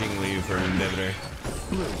Jing Liu for Inhibitor.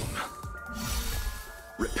 Bloom.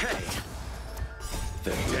 Repay. The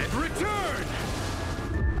dead return!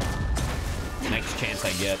 Next chance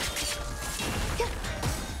I get.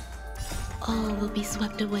 All will be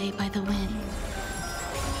swept away by the wind.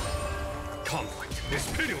 Conflict is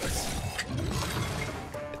pitiless.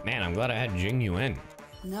 Man, I'm glad I had Jing Yuan.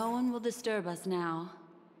 No one will disturb us now.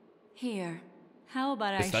 Here, how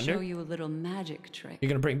about I Thunder? show you a little magic trick? You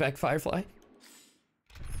gonna bring back Firefly?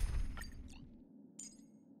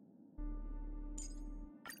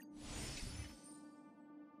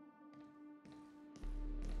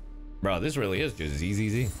 Bro, this really is just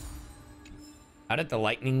ZZZ. How did the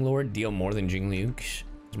Lightning Lord deal more than Jing Liu? 'Cause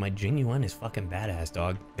my Jing Yuan is fucking badass,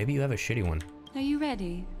 dog. Maybe you have a shitty one. Are you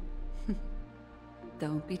ready?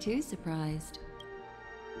 Don't be too surprised.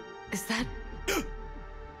 Is that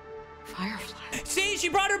Firefly? See, she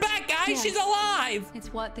brought her back, guys. Yes. She's alive.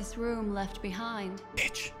 It's what this room left behind.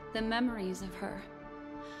 Bitch. The memories of her.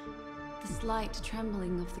 The slight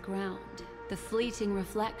trembling of the ground. The fleeting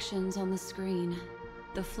reflections on the screen.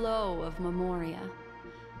 The flow of memoria.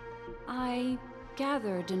 I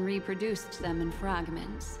gathered and reproduced them in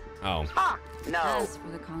fragments. Oh. As for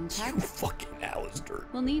the You context, fucking Alistair.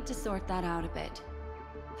 we'll need to sort that out a bit.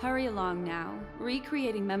 Hurry along now.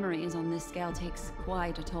 Recreating memories on this scale takes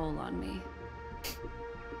quite a toll on me.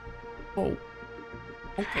 Oh.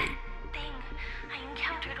 Okay. Thing I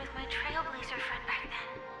encountered with my Trailblazer friend back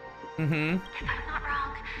then. Mm-hmm. If I'm not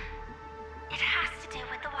wrong, it has to do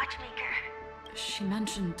with the Watchmaker. She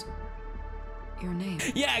mentioned your name.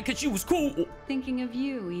 Yeah, because she was cool. Thinking of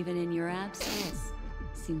you even in your absence.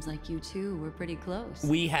 Seems like you two were pretty close.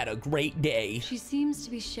 We had a great day. She seems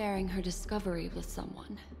to be sharing her discovery with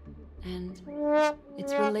someone. And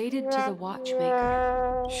it's related to the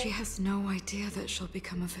Watchmaker. She has no idea that she'll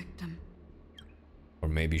become a victim. Or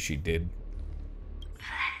maybe she did.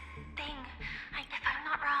 Thing, if I'm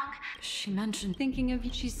not wrong, She mentioned Thinking of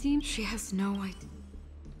you, she seems... she has no idea.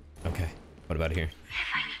 Okay. What about here?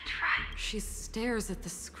 if I could try. She stares at the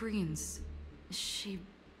screens. Is she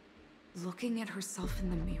looking at herself in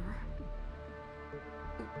the mirror?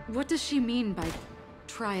 What does she mean by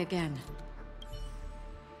try again?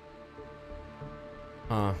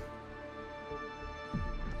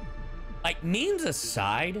 Like, memes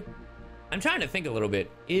aside, I'm trying to think a little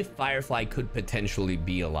bit if Firefly could potentially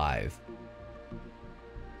be alive.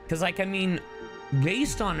 Because, like, I mean,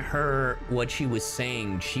 based on her, what she was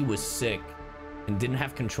saying, she was sick and didn't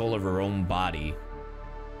have control of her own body.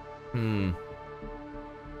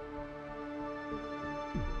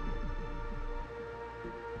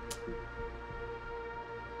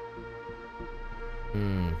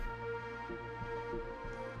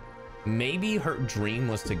 Maybe her dream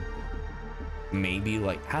was to, maybe,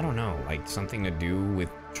 like, I don't know, like something to do with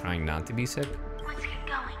trying not to be sick. Let's get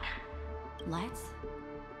going. Let's?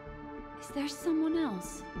 Is there someone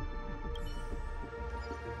else?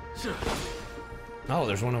 Oh,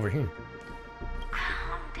 there's one over here.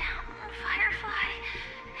 Calm down, Firefly.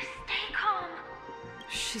 Stay calm.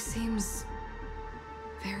 She seems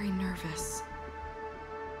very nervous.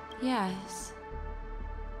 Yes.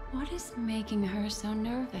 What is making her so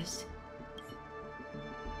nervous?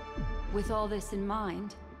 With all this in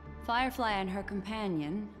mind, Firefly and her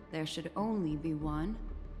companion, there should only be one,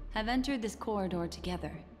 have entered this corridor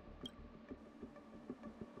together.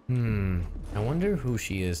 I wonder who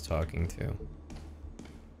she is talking to.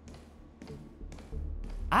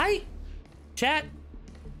 Chat.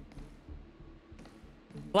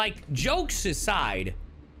 Like, jokes aside,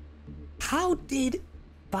 how did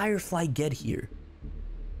Firefly get here?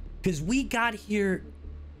 Because we got here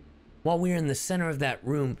while we were in the center of that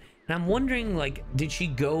room. And I'm wondering, like,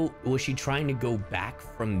 was she trying to go back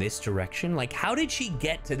from this direction? Like, how did she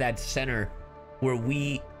get to that center where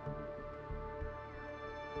we...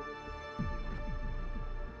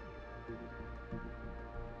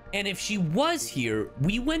 And if she was here,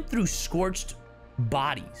 we went through scorched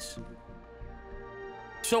bodies.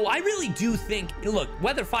 So I really do think, look,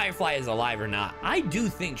 whether Firefly is alive or not, I do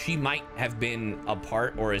think she might have been a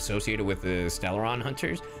part or associated with the Stellaron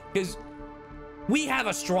Hunters, because we have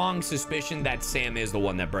a strong suspicion that Sam is the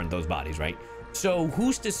one that burned those bodies, right? So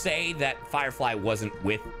who's to say that Firefly wasn't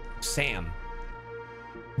with Sam?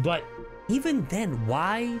 But even then,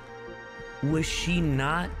 why was she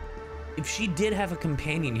not... If she did have a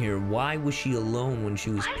companion here, why was she alone when she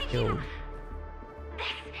was killed? This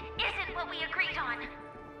isn't what we agreed on.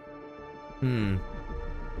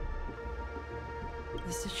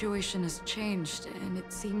 The situation has changed, and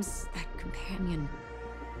it seems that companion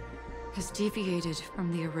has deviated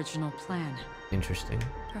from the original plan. Interesting.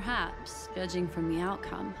 Perhaps, judging from the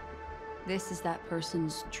outcome, this is that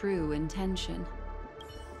person's true intention.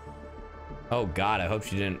 Oh god, I hope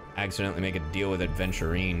she didn't accidentally make a deal with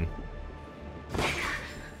Adventurine.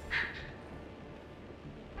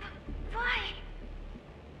 Why?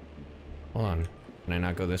 Hold on. Can I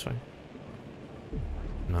not go this way?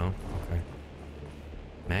 No? Okay.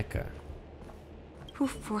 Mecca. Who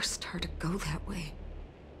forced her to go that way?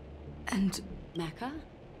 And... Mecca?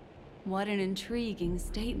 What an intriguing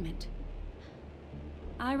statement.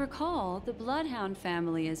 I recall the Bloodhound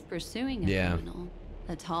family is pursuing a criminal.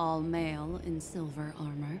 A tall male in silver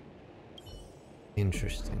armor.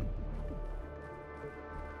 Interesting.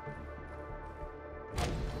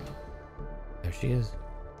 There she is.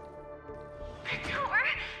 The door!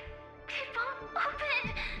 It won't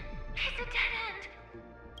open! It's a dead end!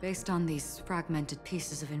 based on these fragmented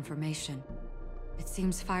pieces of information, it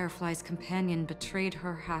seems Firefly's companion betrayed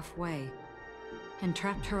her halfway and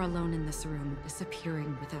trapped her alone in this room,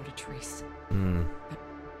 disappearing without a trace. But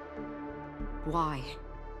why?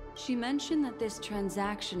 She mentioned that this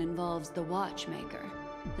transaction involves the Watchmaker,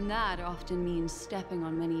 and that often means stepping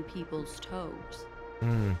on many people's toes.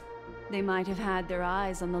 They might have had their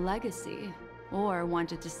eyes on the legacy, or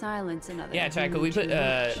wanted to silence another. Yeah, Chad, could we put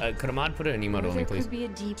could Ahmad put an emote on me, please? Could be a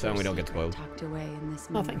deeper so we don't get spoiled. tucked away in this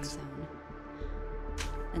memory zone.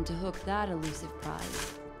 And to hook that elusive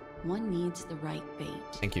prize, one needs the right bait.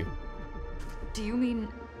 Thank you. Do you mean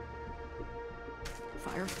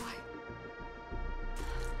Firefly?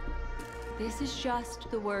 This is just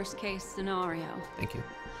the worst case scenario. Thank you.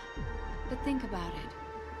 But think about it.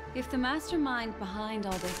 If the mastermind behind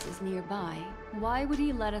all this is nearby, why would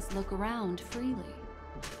he let us look around freely?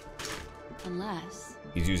 Unless...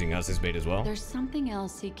 he's using us as bait as well? there's something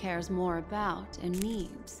else he cares more about and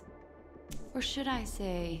needs. Or should I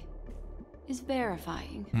say, is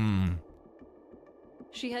verifying.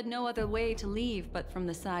 She had no other way to leave but from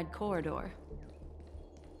the side corridor.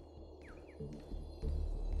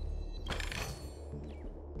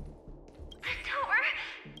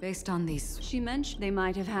 Based on these... She mentioned they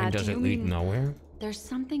might have had... And does it lead nowhere? There's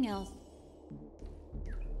something else.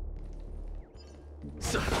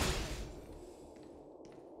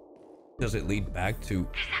 Does it lead back to...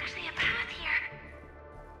 There's actually a path here.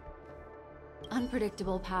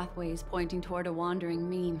 Unpredictable pathways pointing toward a wandering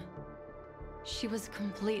meme. She was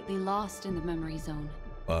completely lost in the memory zone.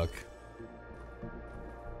 Fuck.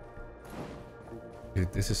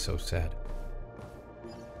 Dude, this is so sad.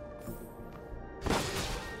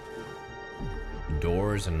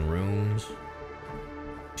 Doors and rooms.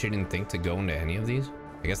 She didn't think to go into any of these?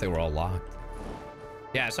 I guess they were all locked.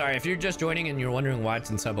 Yeah, sorry, if you're just joining and you're wondering why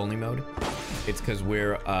it's in sub-only mode, it's because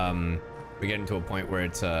we're getting to a point where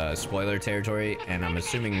it's spoiler territory, and I'm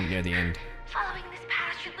assuming near the end. Following this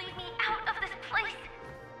path should lead me out of this place.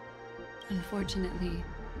 Unfortunately,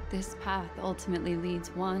 this path ultimately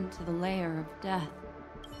leads one to the lair of death.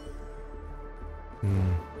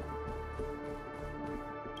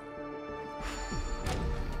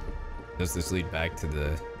 Does this lead back to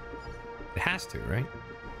the... it has to, right?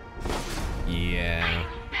 Yeah.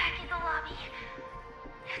 Back in the lobby.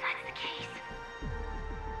 If that's the case.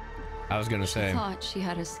 I was gonna say... She thought she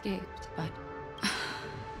had escaped, but...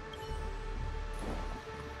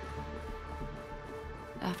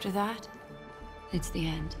 After that, it's the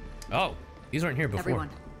end. Oh, these weren't here before. Everyone,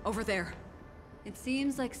 over there. It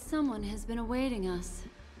seems like someone has been awaiting us.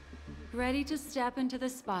 Ready to step into the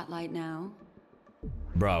spotlight now.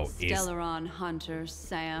 Bro, Stellaron Hunter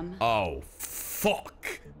Sam. Oh,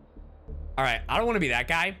 fuck. All right, I don't want to be that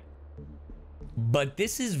guy, but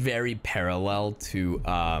this is very parallel to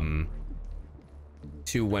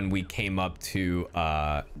when we came up to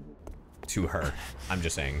her. I'm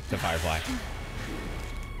just saying, to Firefly.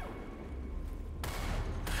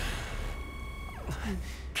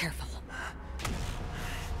 Careful.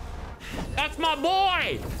 That's my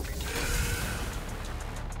boy!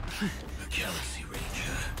 A Galaxy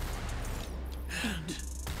Ranger and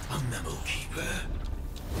a Memo Keeper.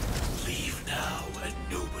 Leave now and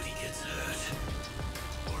nobody gets hurt.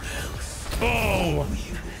 Or else oh,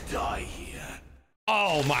 you will die here.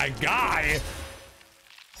 Oh my god!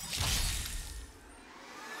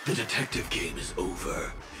 The detective game is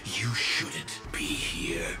over. You shouldn't be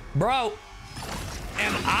here. Bro,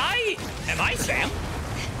 am I Sam?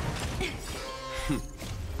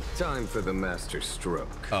 Time for the master stroke.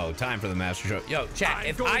 Oh, time for the master stroke. Yo, chat,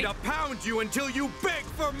 I'm going to pound you until you beg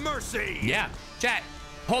for mercy. Yeah, chat,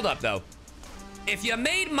 hold up though. If you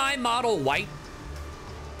made my model white,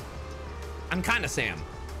 I'm kind of Sam.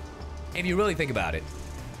 If you really think about it.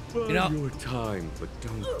 You know, your time, but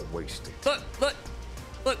don't waste it.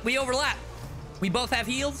 Look, we overlap. We both have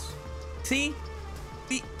heels. See?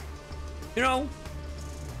 You know.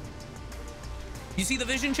 You see the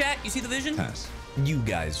vision, chat? You see the vision? Pass. You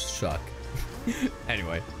guys suck.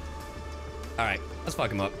 Anyway. All right, let's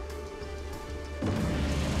fuck him up.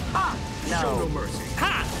 Ah! No. Show no mercy.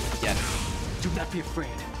 Ha! Yeah. Do not be afraid.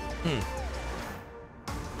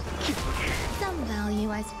 Some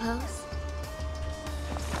value, I suppose.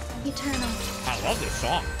 Eternal. I love this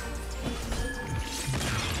song.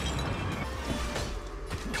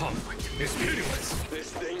 Conflict is pitiless.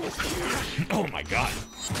 This thing is huge. Oh my god.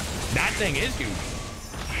 That thing is huge.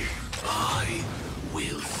 I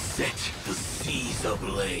will set the seas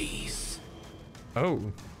ablaze.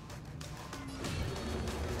 Oh.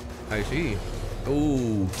 I see.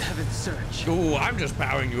 Ooh. Heaven's search. Ooh, I'm just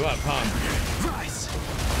powering you up, huh? Rise.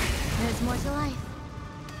 There's more to life.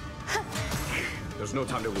 There's no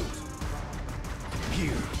time to lose.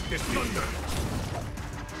 Here is thunder.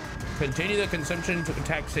 Continue the consumption to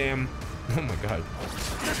attack Sam. Oh my god.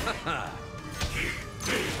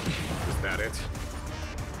 Is that it?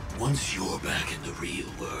 Once you're back in the real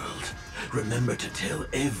world, remember to tell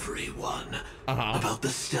everyone about the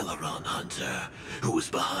Stellaron Hunter who was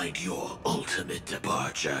behind your ultimate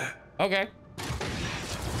departure. Okay.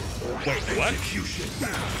 Wait, what? Execution.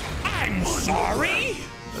 I'm sorry?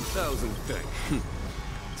 1,000 things.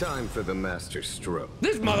 Time for the master stroke.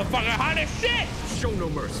 This motherfucker hot as shit! Show no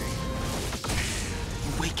mercy.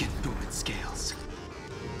 Awaken dormant scales.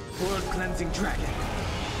 Blood cleansing dragon.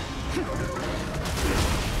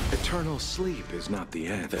 Eternal sleep is not the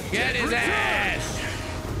end. Get his ass!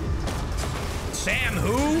 Sam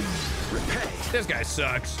who? Repay. This guy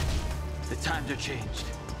sucks. The times are changed.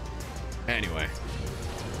 Anyway.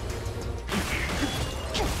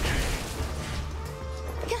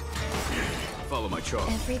 Follow my charm.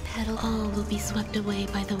 Every petal, all will be swept away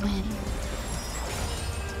by the wind.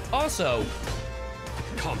 Also,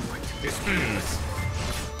 conflict is pitiless.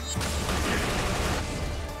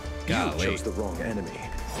 You chose the wrong enemy.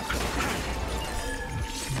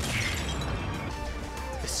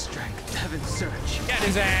 The strength, heaven's search. Get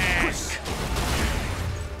his ass!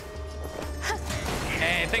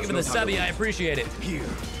 Hey, thank you for the subby. I appreciate it. Here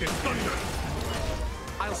is thunder.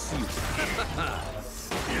 I'll see you.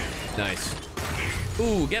 Nice.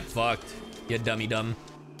 Ooh, get fucked, you dummy dumb.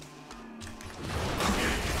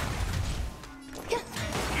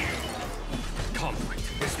 Conflict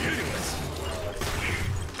is pitiless.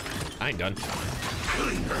 I ain't done.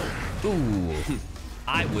 Ooh,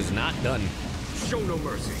 I was not done. Show no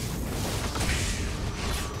mercy.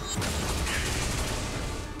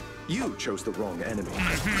 You chose the wrong enemy.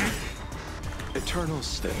 Eternal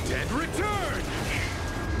step. Dead return.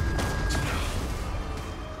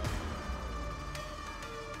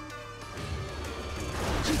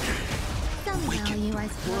 Some value, I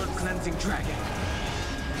suppose. Blood cleansing dragon.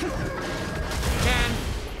 Man,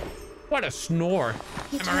 what a snore.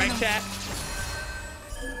 Am I right, chat?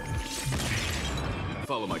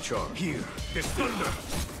 Follow my charm. Here is thunder.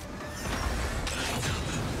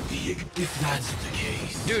 If that's the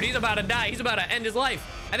case. Dude, he's about to die. He's about to end his life.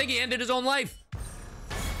 I think he ended his own life.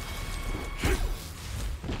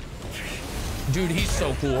 Dude, he's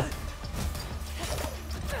so cool.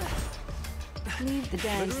 Leave the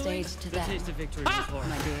damn stage to them, taste of victory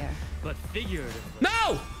my dear. But figuratively. No!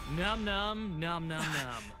 No! Num num num num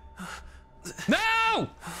num. No!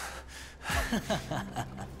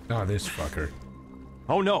 Oh, this fucker.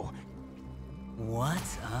 Oh no! What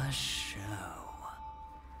a show.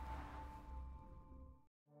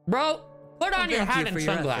 Bro, put on your Thank hat you for and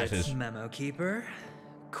your sunglasses. efforts, Memo Keeper.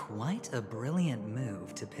 Quite a brilliant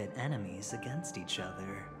move to pit enemies against each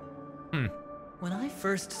other. Hmm. When I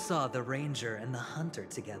first saw the Ranger and the Hunter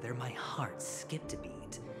together, my heart skipped a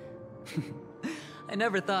beat. I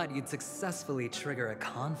never thought you'd successfully trigger a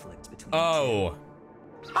conflict between Oh.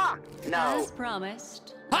 Ha! No. As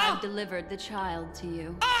promised, I've delivered the child to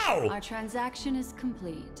you. Oh! Our transaction is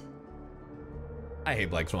complete. I hate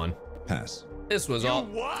Black Swan. Pass. This was all.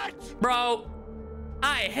 What? Bro,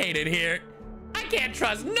 I hate it here. I can't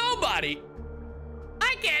trust nobody.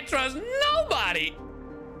 I can't trust nobody.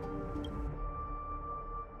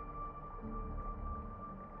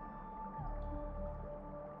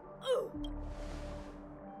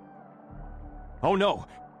 Oh no!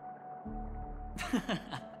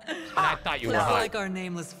 I thought you were Looks hot. like our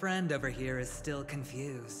nameless friend over here is still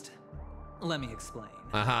confused. Let me explain.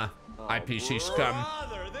 IPC scum.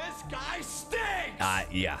 Brother, this guy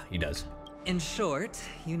stinks! Yeah, he does. In short,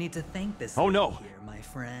 you need to thank this Oh, lady no. here, my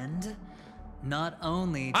friend. Not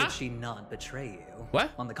only did she not betray you,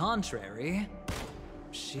 What? on the contrary,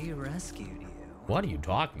 she rescued you. What are you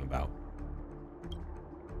talking about?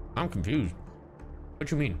 I'm confused. What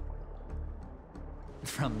you mean?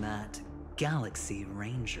 From that Galaxy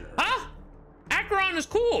Ranger. Huh? Acheron is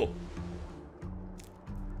cool.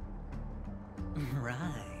 Right.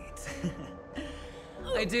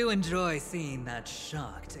 I do enjoy seeing that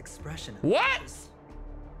shocked expression of What? yours.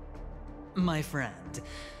 My friend,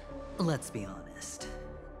 let's be honest.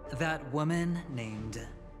 That woman named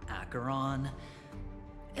Acheron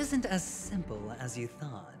isn't as simple as you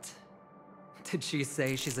thought. Did she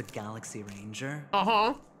say she's a Galaxy Ranger?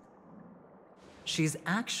 Uh-huh. She's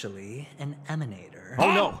actually an emanator.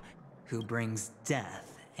 Oh no! Who brings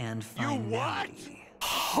death and finality.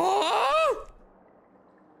 Huh?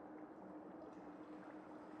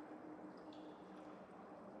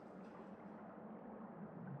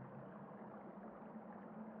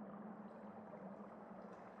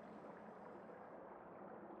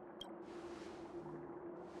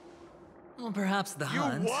 Well, perhaps the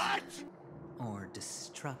hunt. What? Or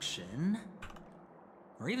destruction.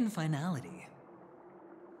 Or even finality.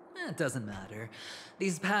 It doesn't matter.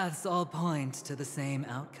 These paths all point to the same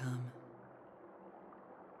outcome.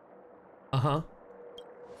 Uh-huh.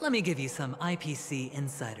 Let me give you some IPC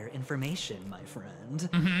insider information, my friend.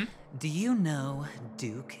 Mm-hmm. Do you know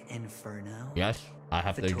Duke Inferno? Yes, I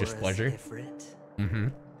have the Fatora's displeasure. Ifrit? Mm-hmm.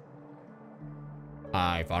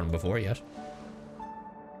 I fought him before, yes.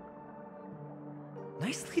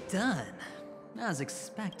 Nicely done. As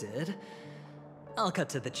expected. I'll cut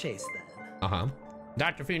to the chase then. Uh-huh.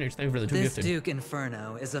 Dr. Phoenix, thank you for the two This gifted. Duke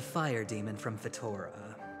Inferno is a fire demon from Fatora.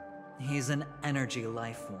 He's an energy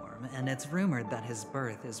life form, and it's rumored that his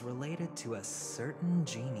birth is related to a certain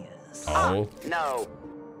genius. Oh. No.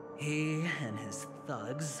 He and his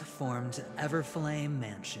thugs formed Everflame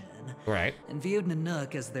Mansion. Right. And viewed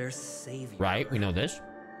Nanook as their savior. Right, we know this.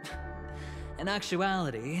 In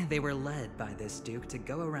actuality, they were led by this Duke to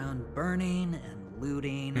go around burning and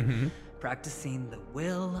looting, practicing the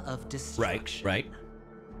will of destruction. Right.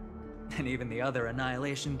 And even the other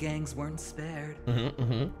Annihilation gangs weren't spared.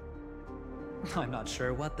 I'm not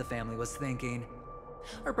sure what the family was thinking.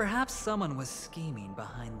 Or perhaps someone was scheming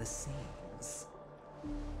behind the scenes.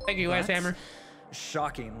 Thank you, Ice But, Hammer.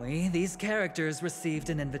 shockingly, these characters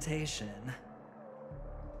received an invitation.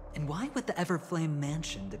 And why would the Everflame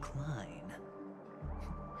Mansion decline?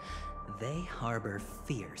 They harbor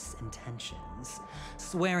fierce intentions,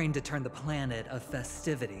 swearing to turn the planet of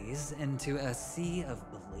festivities into a sea of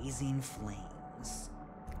blazing flames.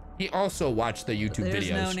 He also watched the YouTube There's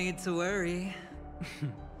videos. no need to worry.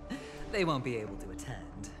 They won't be able to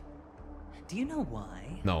attend. Do you know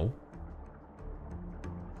why? No.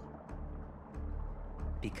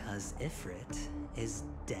 Because Ifrit is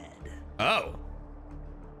dead. Oh.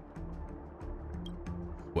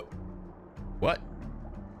 What?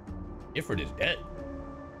 Ifrit is dead.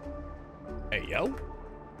 Hey, yo.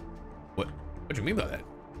 What do you mean by that?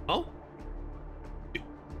 Oh?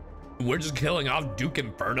 We're just killing off Duke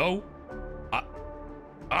Inferno?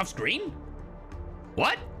 Off screen?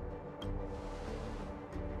 What?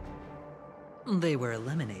 They were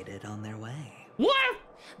eliminated on their way. What?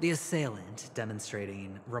 The assailant,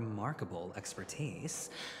 demonstrating remarkable expertise,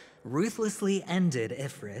 ruthlessly ended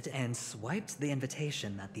Ifrit and swiped the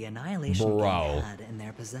invitation that the Annihilation Gang had in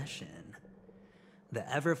their possession. The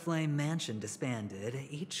Everflame Mansion disbanded,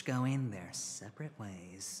 each going their separate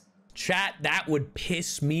ways. Chat, that would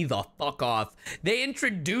piss me the fuck off. They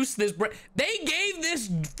introduced this, they gave this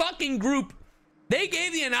fucking group, they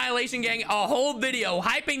gave the Annihilation Gang a whole video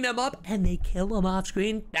hyping them up, and they kill them off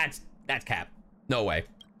screen? That's cap. No way.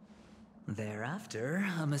 Thereafter,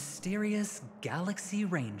 a mysterious Galaxy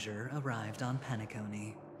Ranger arrived on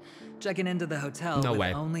Penacony, checking into the hotel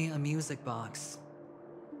with only a music box.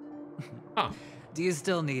 Huh. Do you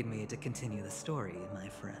still need me to continue the story, my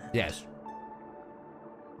friend? Yes.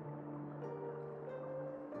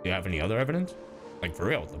 Do you have any other evidence? Like, for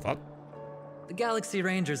real, what the fuck? The Galaxy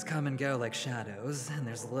Rangers come and go like shadows, and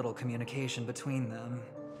there's little communication between them.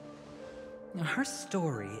 Her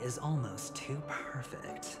story is almost too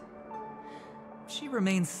perfect. If she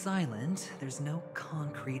remains silent, there's no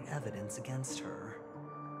concrete evidence against her.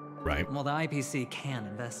 Right. While the IPC can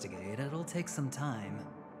investigate, it'll take some time.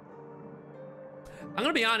 I'm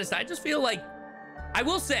gonna be honest, I just feel like, I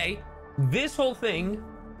will say, this whole thing,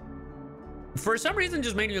 for some reason,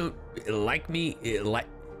 just made you like me,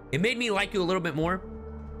 it made me like you a little bit more,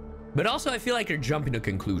 but also I feel like you're jumping to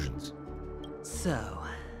conclusions. So,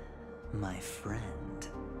 my friend,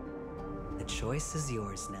 the choice is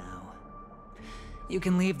yours now. You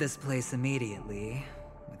can leave this place immediately,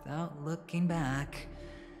 without looking back,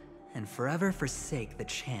 and forever forsake the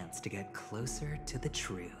chance to get closer to the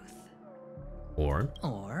truth.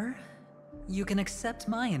 Or, you can accept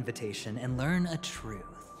my invitation and learn a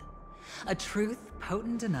truth. A truth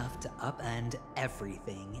potent enough to upend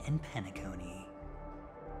everything in Penacony.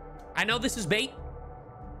 I know this is bait.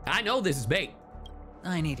 I know this is bait.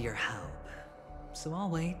 I need your help, so I'll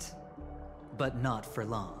wait, but not for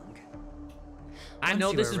long. I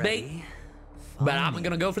know this is bait, but I'm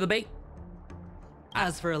gonna go for the bait.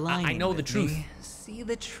 As for aligning I know the truth. See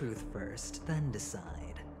the truth first, then decide.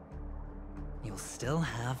 You'll still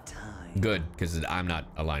have time. Good, because I'm not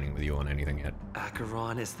aligning with you on anything yet.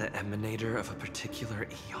 Acheron is the emanator of a particular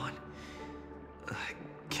eon?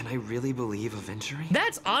 Can I really believe Aventuring?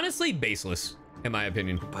 That's honestly baseless, in my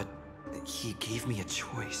opinion. But he gave me a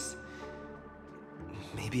choice.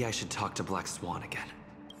 Maybe I should talk to Black Swan again.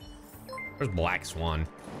 Where's Black Swan?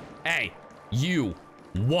 Hey, you,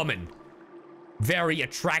 woman. Very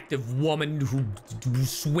attractive woman who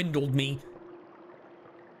swindled me.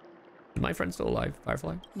 Is my friend still alive,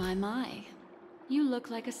 Firefly? My. You look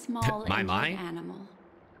like a small injured animal.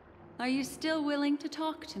 Are you still willing to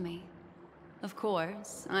talk to me? Of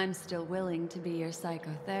course, I'm still willing to be your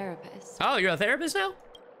psychotherapist. Oh, you're a therapist now?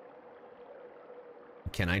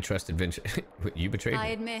 Can I trust adventure? You betrayed me. I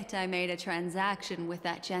admit I made a transaction with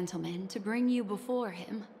that gentleman to bring you before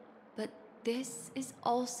him. But this is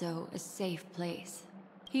also a safe place.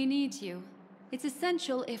 He needs you. It's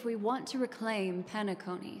essential if we want to reclaim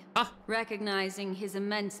Penacony. Recognizing his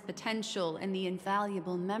immense potential and the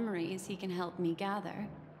invaluable memories he can help me gather,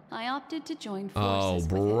 I opted to join forces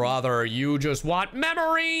with him. Oh, brother, you just want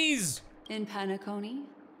memories! In Penacony,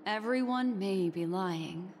 everyone may be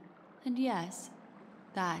lying. And yes,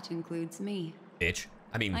 that includes me. Bitch.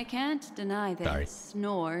 I can't deny this,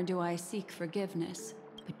 nor do I seek forgiveness.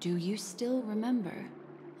 But do you still remember?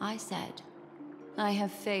 I said, I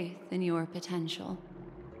have faith in your potential.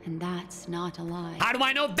 And that's not a lie. How do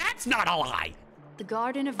I know that's not a lie? The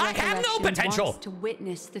Garden of I have no potential. Wants to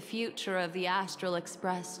witness the future of the Astral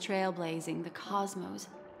Express trailblazing the cosmos.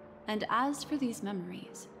 And as for these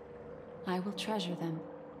memories, I will treasure them.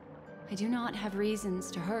 I do not have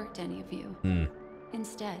reasons to hurt any of you.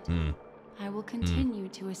 Instead, I will continue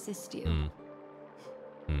to assist you.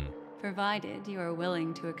 Provided you are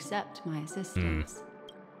willing to accept my assistance.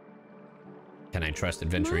 Can I trust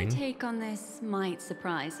adventuring? My take on this might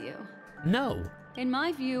surprise you. No. In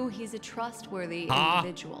my view, he's a trustworthy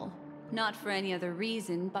individual. Not for any other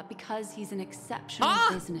reason, but because he's an exceptional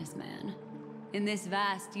businessman. In this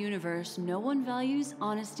vast universe, no one values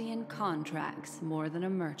honesty in contracts more than a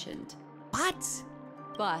merchant. What?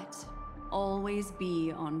 But always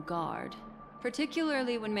be on guard,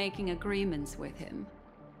 particularly when making agreements with him.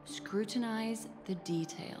 Scrutinize the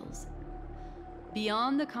details.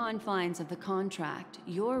 Beyond the confines of the contract,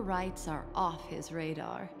 your rights are off his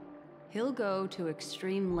radar. He'll go to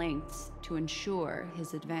extreme lengths to ensure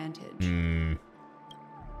his advantage.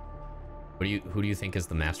 Who do you think is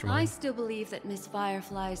the mastermind? I still believe that Miss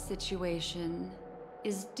Firefly's situation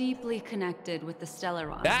is deeply connected with the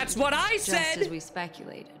Stellaron. That's what I said! Just as we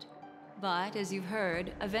speculated. But as you've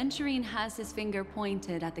heard, Aventurine has his finger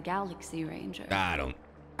pointed at the Galaxy Ranger. I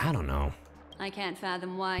don't know. I can't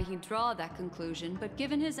fathom why he'd draw that conclusion, but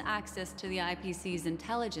given his access to the IPC's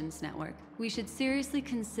intelligence network, we should seriously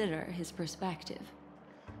consider his perspective.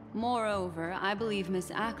 Moreover, I believe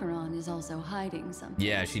Miss Acheron is also hiding something.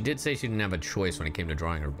 Yeah, she did say she didn't have a choice when it came to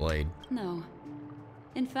drawing her blade. No.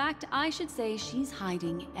 In fact, I should say she's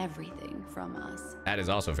hiding everything from us. That is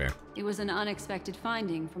also fair. It was an unexpected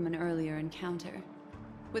finding from an earlier encounter.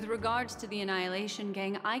 With regards to the Annihilation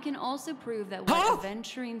Gang, I can also prove that what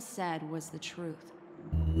Aventurine said was the truth.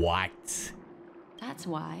 What? That's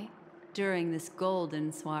why, during this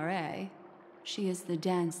golden soiree, she is the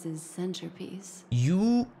dance's centerpiece.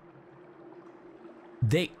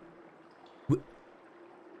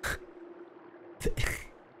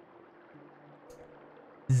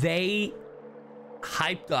 They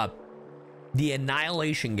hyped up the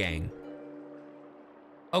Annihilation Gang.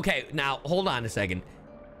 Okay, now hold on a second.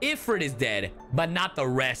 Ifrit is dead, but not the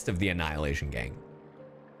rest of the Annihilation Gang.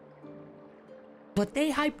 But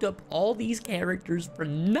they hyped up all these characters for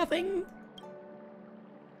nothing?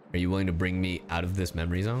 Are you willing to bring me out of this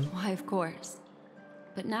memory zone? Why, of course.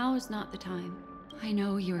 But now is not the time. I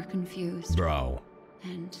know you're confused. Bro.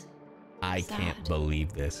 And I sad. can't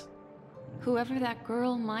believe this. Whoever that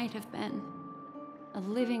girl might have been, a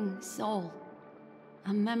living soul,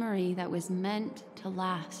 a memory that was meant to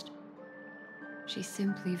last. She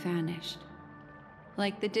simply vanished,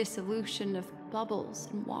 like the dissolution of bubbles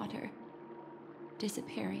in water,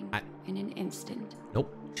 disappearing in an instant.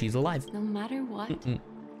 Nope, she's alive. No matter what,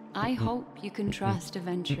 I hope you can trust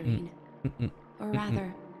Aventurine, or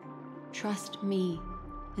rather, trust me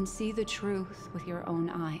and see the truth with your own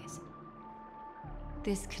eyes.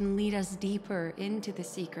 This can lead us deeper into the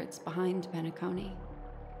secrets behind Penacony.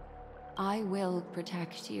 I will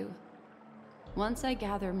protect you. Once I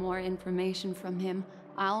gather more information from him,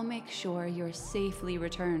 I'll make sure you're safely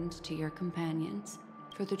returned to your companions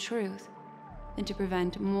for the truth and to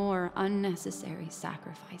prevent more unnecessary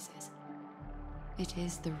sacrifices. It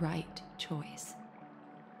is the right choice.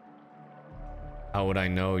 How would I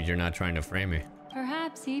know you're not trying to frame me?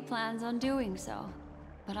 Perhaps he plans on doing so,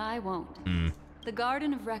 but I won't. The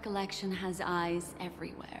Garden of Recollection has eyes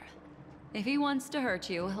everywhere. If he wants to hurt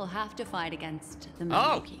you, he'll have to fight against the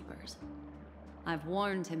Memo Keepers. I've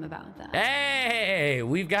warned him about that. Hey,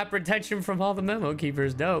 we've got protection from all the Memo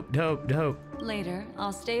Keepers. Dope, dope, dope. Later,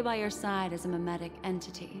 I'll stay by your side as a mimetic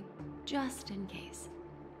entity, just in case.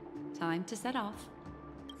 Time to set off.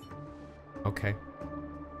 Okay.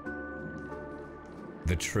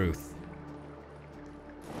 The truth.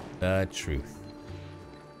 The truth.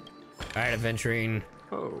 All right, Aventurine.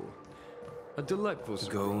 Oh, a delightful...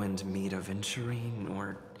 Go and meet Aventurine,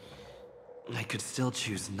 or I could still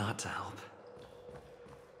choose not to help.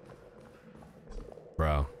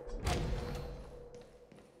 Bro.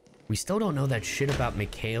 We still don't know that shit about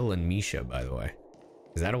Mikhail and Misha, by the way.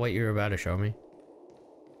 Is that what you're about to show me?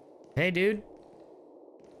 Hey, dude.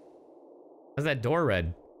 How's that door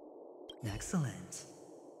red? Excellent.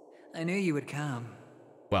 I knew you would come.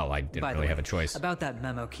 Well, I didn't really have a choice. About that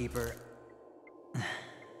Memo Keeper...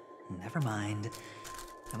 Never mind.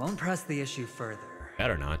 I won't press the issue further.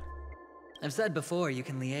 Better not. I've said before you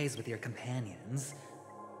can liaise with your companions,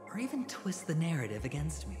 or even twist the narrative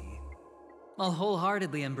against me. I'll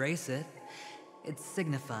wholeheartedly embrace it. It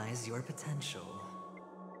signifies your potential.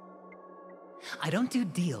 I don't do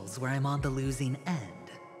deals where I'm on the losing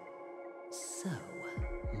end. So,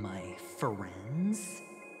 my friends,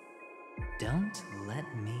 don't let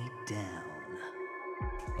me down.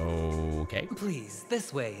 Okay. Please,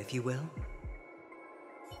 this way, if you will.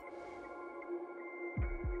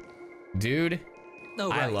 Dude, Oh,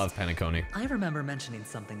 right. I love Penacony. I remember mentioning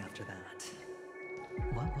something after that.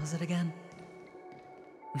 What was it again?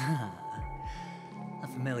 A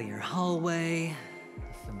familiar hallway,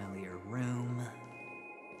 a familiar room.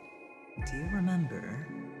 Do you remember?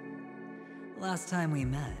 Last time we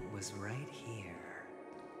met was right here.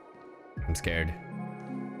 I'm scared.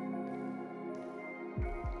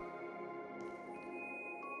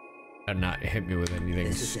 Do not hit me with anything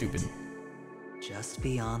This is stupid. it. Just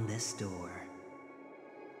beyond this door.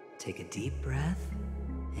 Take a deep breath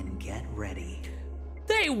and get ready.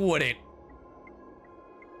 They wouldn't.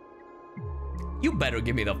 You better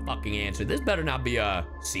give me the fucking answer. This better not be a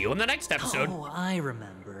see you in the next episode. Oh, I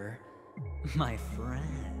remember. My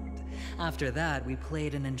friend. After that, we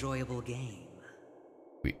played an enjoyable game.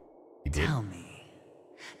 We did? Tell me,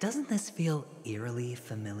 doesn't this feel eerily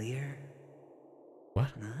familiar? What?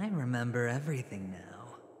 I remember everything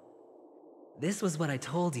now. This was what I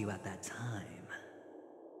told you at that time.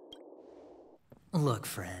 Look,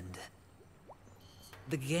 friend.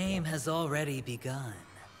 The game has already begun.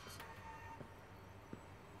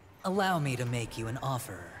 Allow me to make you an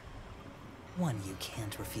offer. One you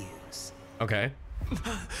can't refuse. Okay.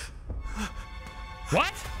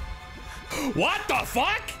 What? What the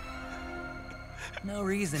fuck? No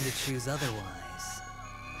reason to choose otherwise.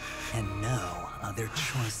 And no other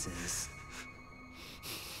choices.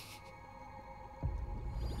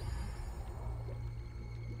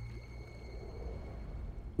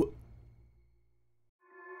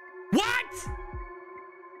 What?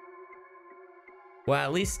 Well,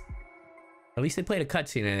 at least they played a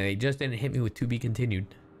cutscene and they just didn't hit me with "to be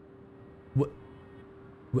continued." What?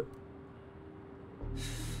 What?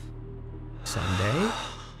 Sunday?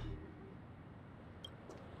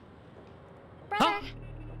 Brother,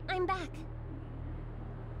 I'm back.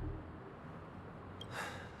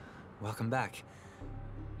 Welcome back.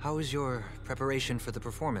 How is your preparation for the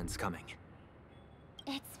performance coming?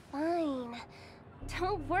 It's fine.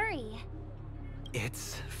 Don't worry.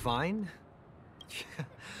 It's fine?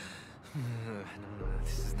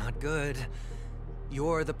 This is not good.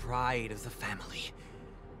 You're the pride of the family.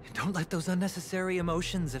 Don't let those unnecessary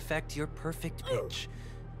emotions affect your perfect pitch.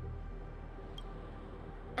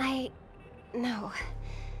 No.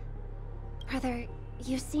 Brother,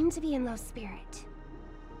 you seem to be in low spirit.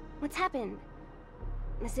 What's happened?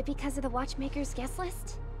 Is it because of the Watchmaker's guest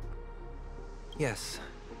list? Yes.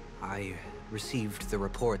 I received the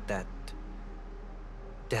report that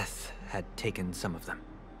death had taken some of them.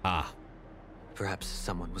 Ah. Perhaps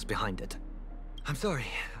someone was behind it. I'm sorry,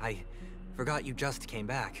 I forgot you just came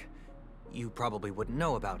back. You probably wouldn't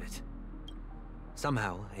know about it.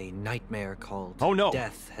 Somehow, a nightmare called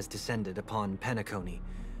death has descended upon Penacony,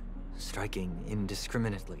 striking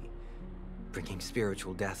indiscriminately, bringing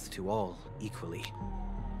spiritual death to all equally.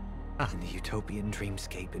 In the utopian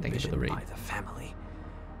dreamscape envisioned by the family,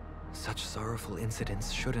 such sorrowful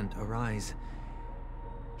incidents shouldn't arise.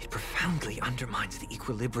 It profoundly undermines the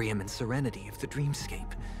equilibrium and serenity of the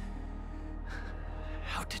dreamscape.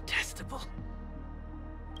 How detestable.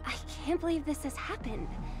 I can't believe this has happened.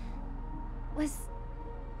 Was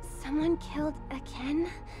someone killed again?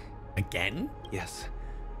 Again? Yes.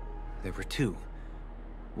 There were two.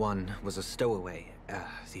 One was a stowaway.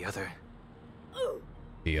 The other...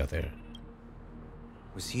 The other...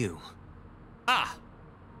 was you. Ah!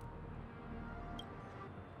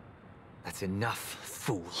 That's enough,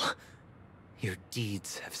 fool. Your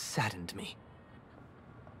deeds have saddened me.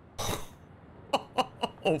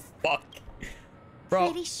 Oh, fuck.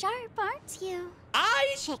 Bro. Pretty sharp, aren't you?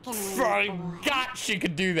 I forgot she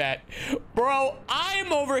could do that. Bro,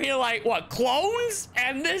 I'm over here like, what, clones?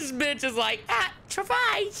 And this bitch is like,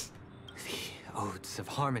 Travage. The Odes of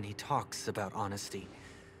Harmony talks about honesty.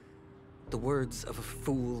 The words of a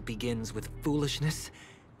fool begins with foolishness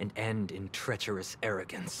and end in treacherous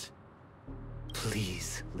arrogance.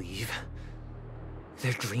 Please leave.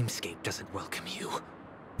 Their dreamscape doesn't welcome you.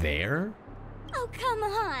 There? Oh, come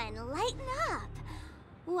on, lighten up.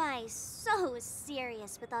 Why so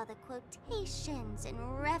serious with all the quotations and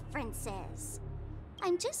references?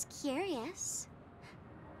 I'm just curious.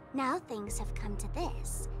 Now things have come to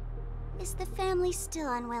this. Is the family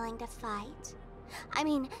still unwilling to fight? I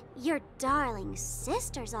mean, your darling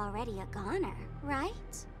sister's already a goner,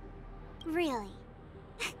 right? Really?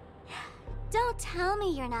 Don't tell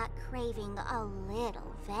me you're not craving a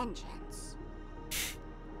little vengeance.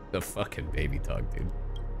 The fucking baby talk, dude.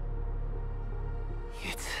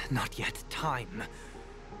 It's not yet time.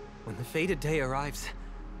 When the fated day arrives,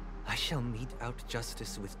 I shall mete out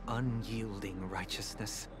justice with unyielding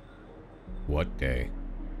righteousness. What day?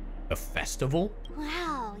 The festival?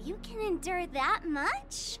 Wow, you can endure that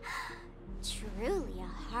much? Truly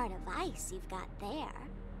a heart of ice you've got there.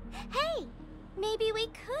 Hey, maybe we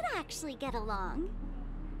could actually get along.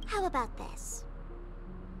 How about this?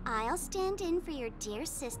 I'll stand in for your dear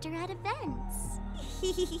sister at events.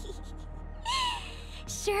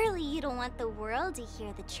 Surely you don't want the world to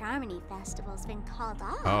hear the Charmony Festival's been called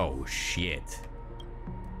off. Oh, shit.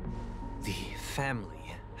 The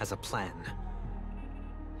family has a plan.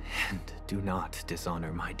 And do not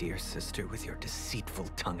dishonor my dear sister with your deceitful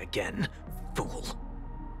tongue again, fool.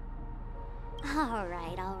 All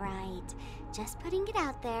right. Just putting it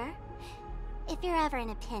out there. If you're ever in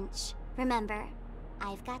a pinch, remember,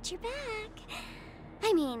 I've got your back.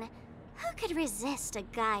 I mean, who could resist a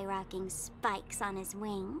guy rocking spikes on his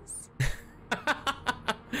wings?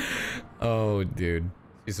 Oh, dude.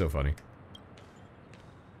 She's so funny.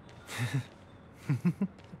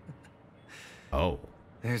 Oh.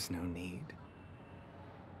 There's no need.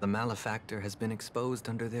 The malefactor has been exposed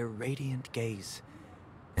under their radiant gaze.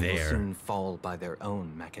 And will soon fall by their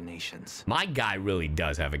own machinations. My guy really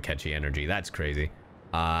does have a catchy energy. That's crazy.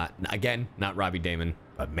 Again, not Robbie Damon,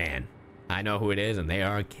 but man, I know who it is and they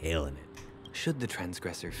are killing it. Should the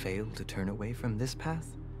transgressor fail to turn away from this path,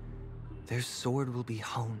 their sword will be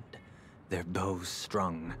honed, their bows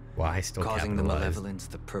strung, Why still causing the capitalized? malevolence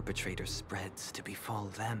the perpetrator spreads to befall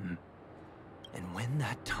them. And when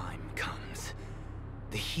that time comes,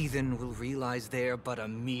 the heathen will realize they're but a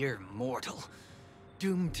mere mortal,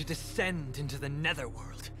 doomed to descend into the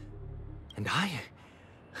netherworld. And I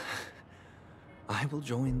will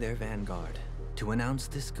join their vanguard to announce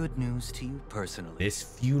this good news to you personally. This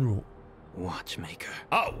funeral. Watchmaker.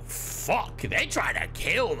 Oh, fuck. They try to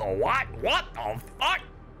kill the what? What the fuck?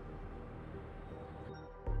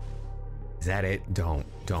 Is that it? Don't.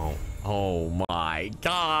 Oh my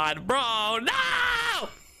god, bro. No!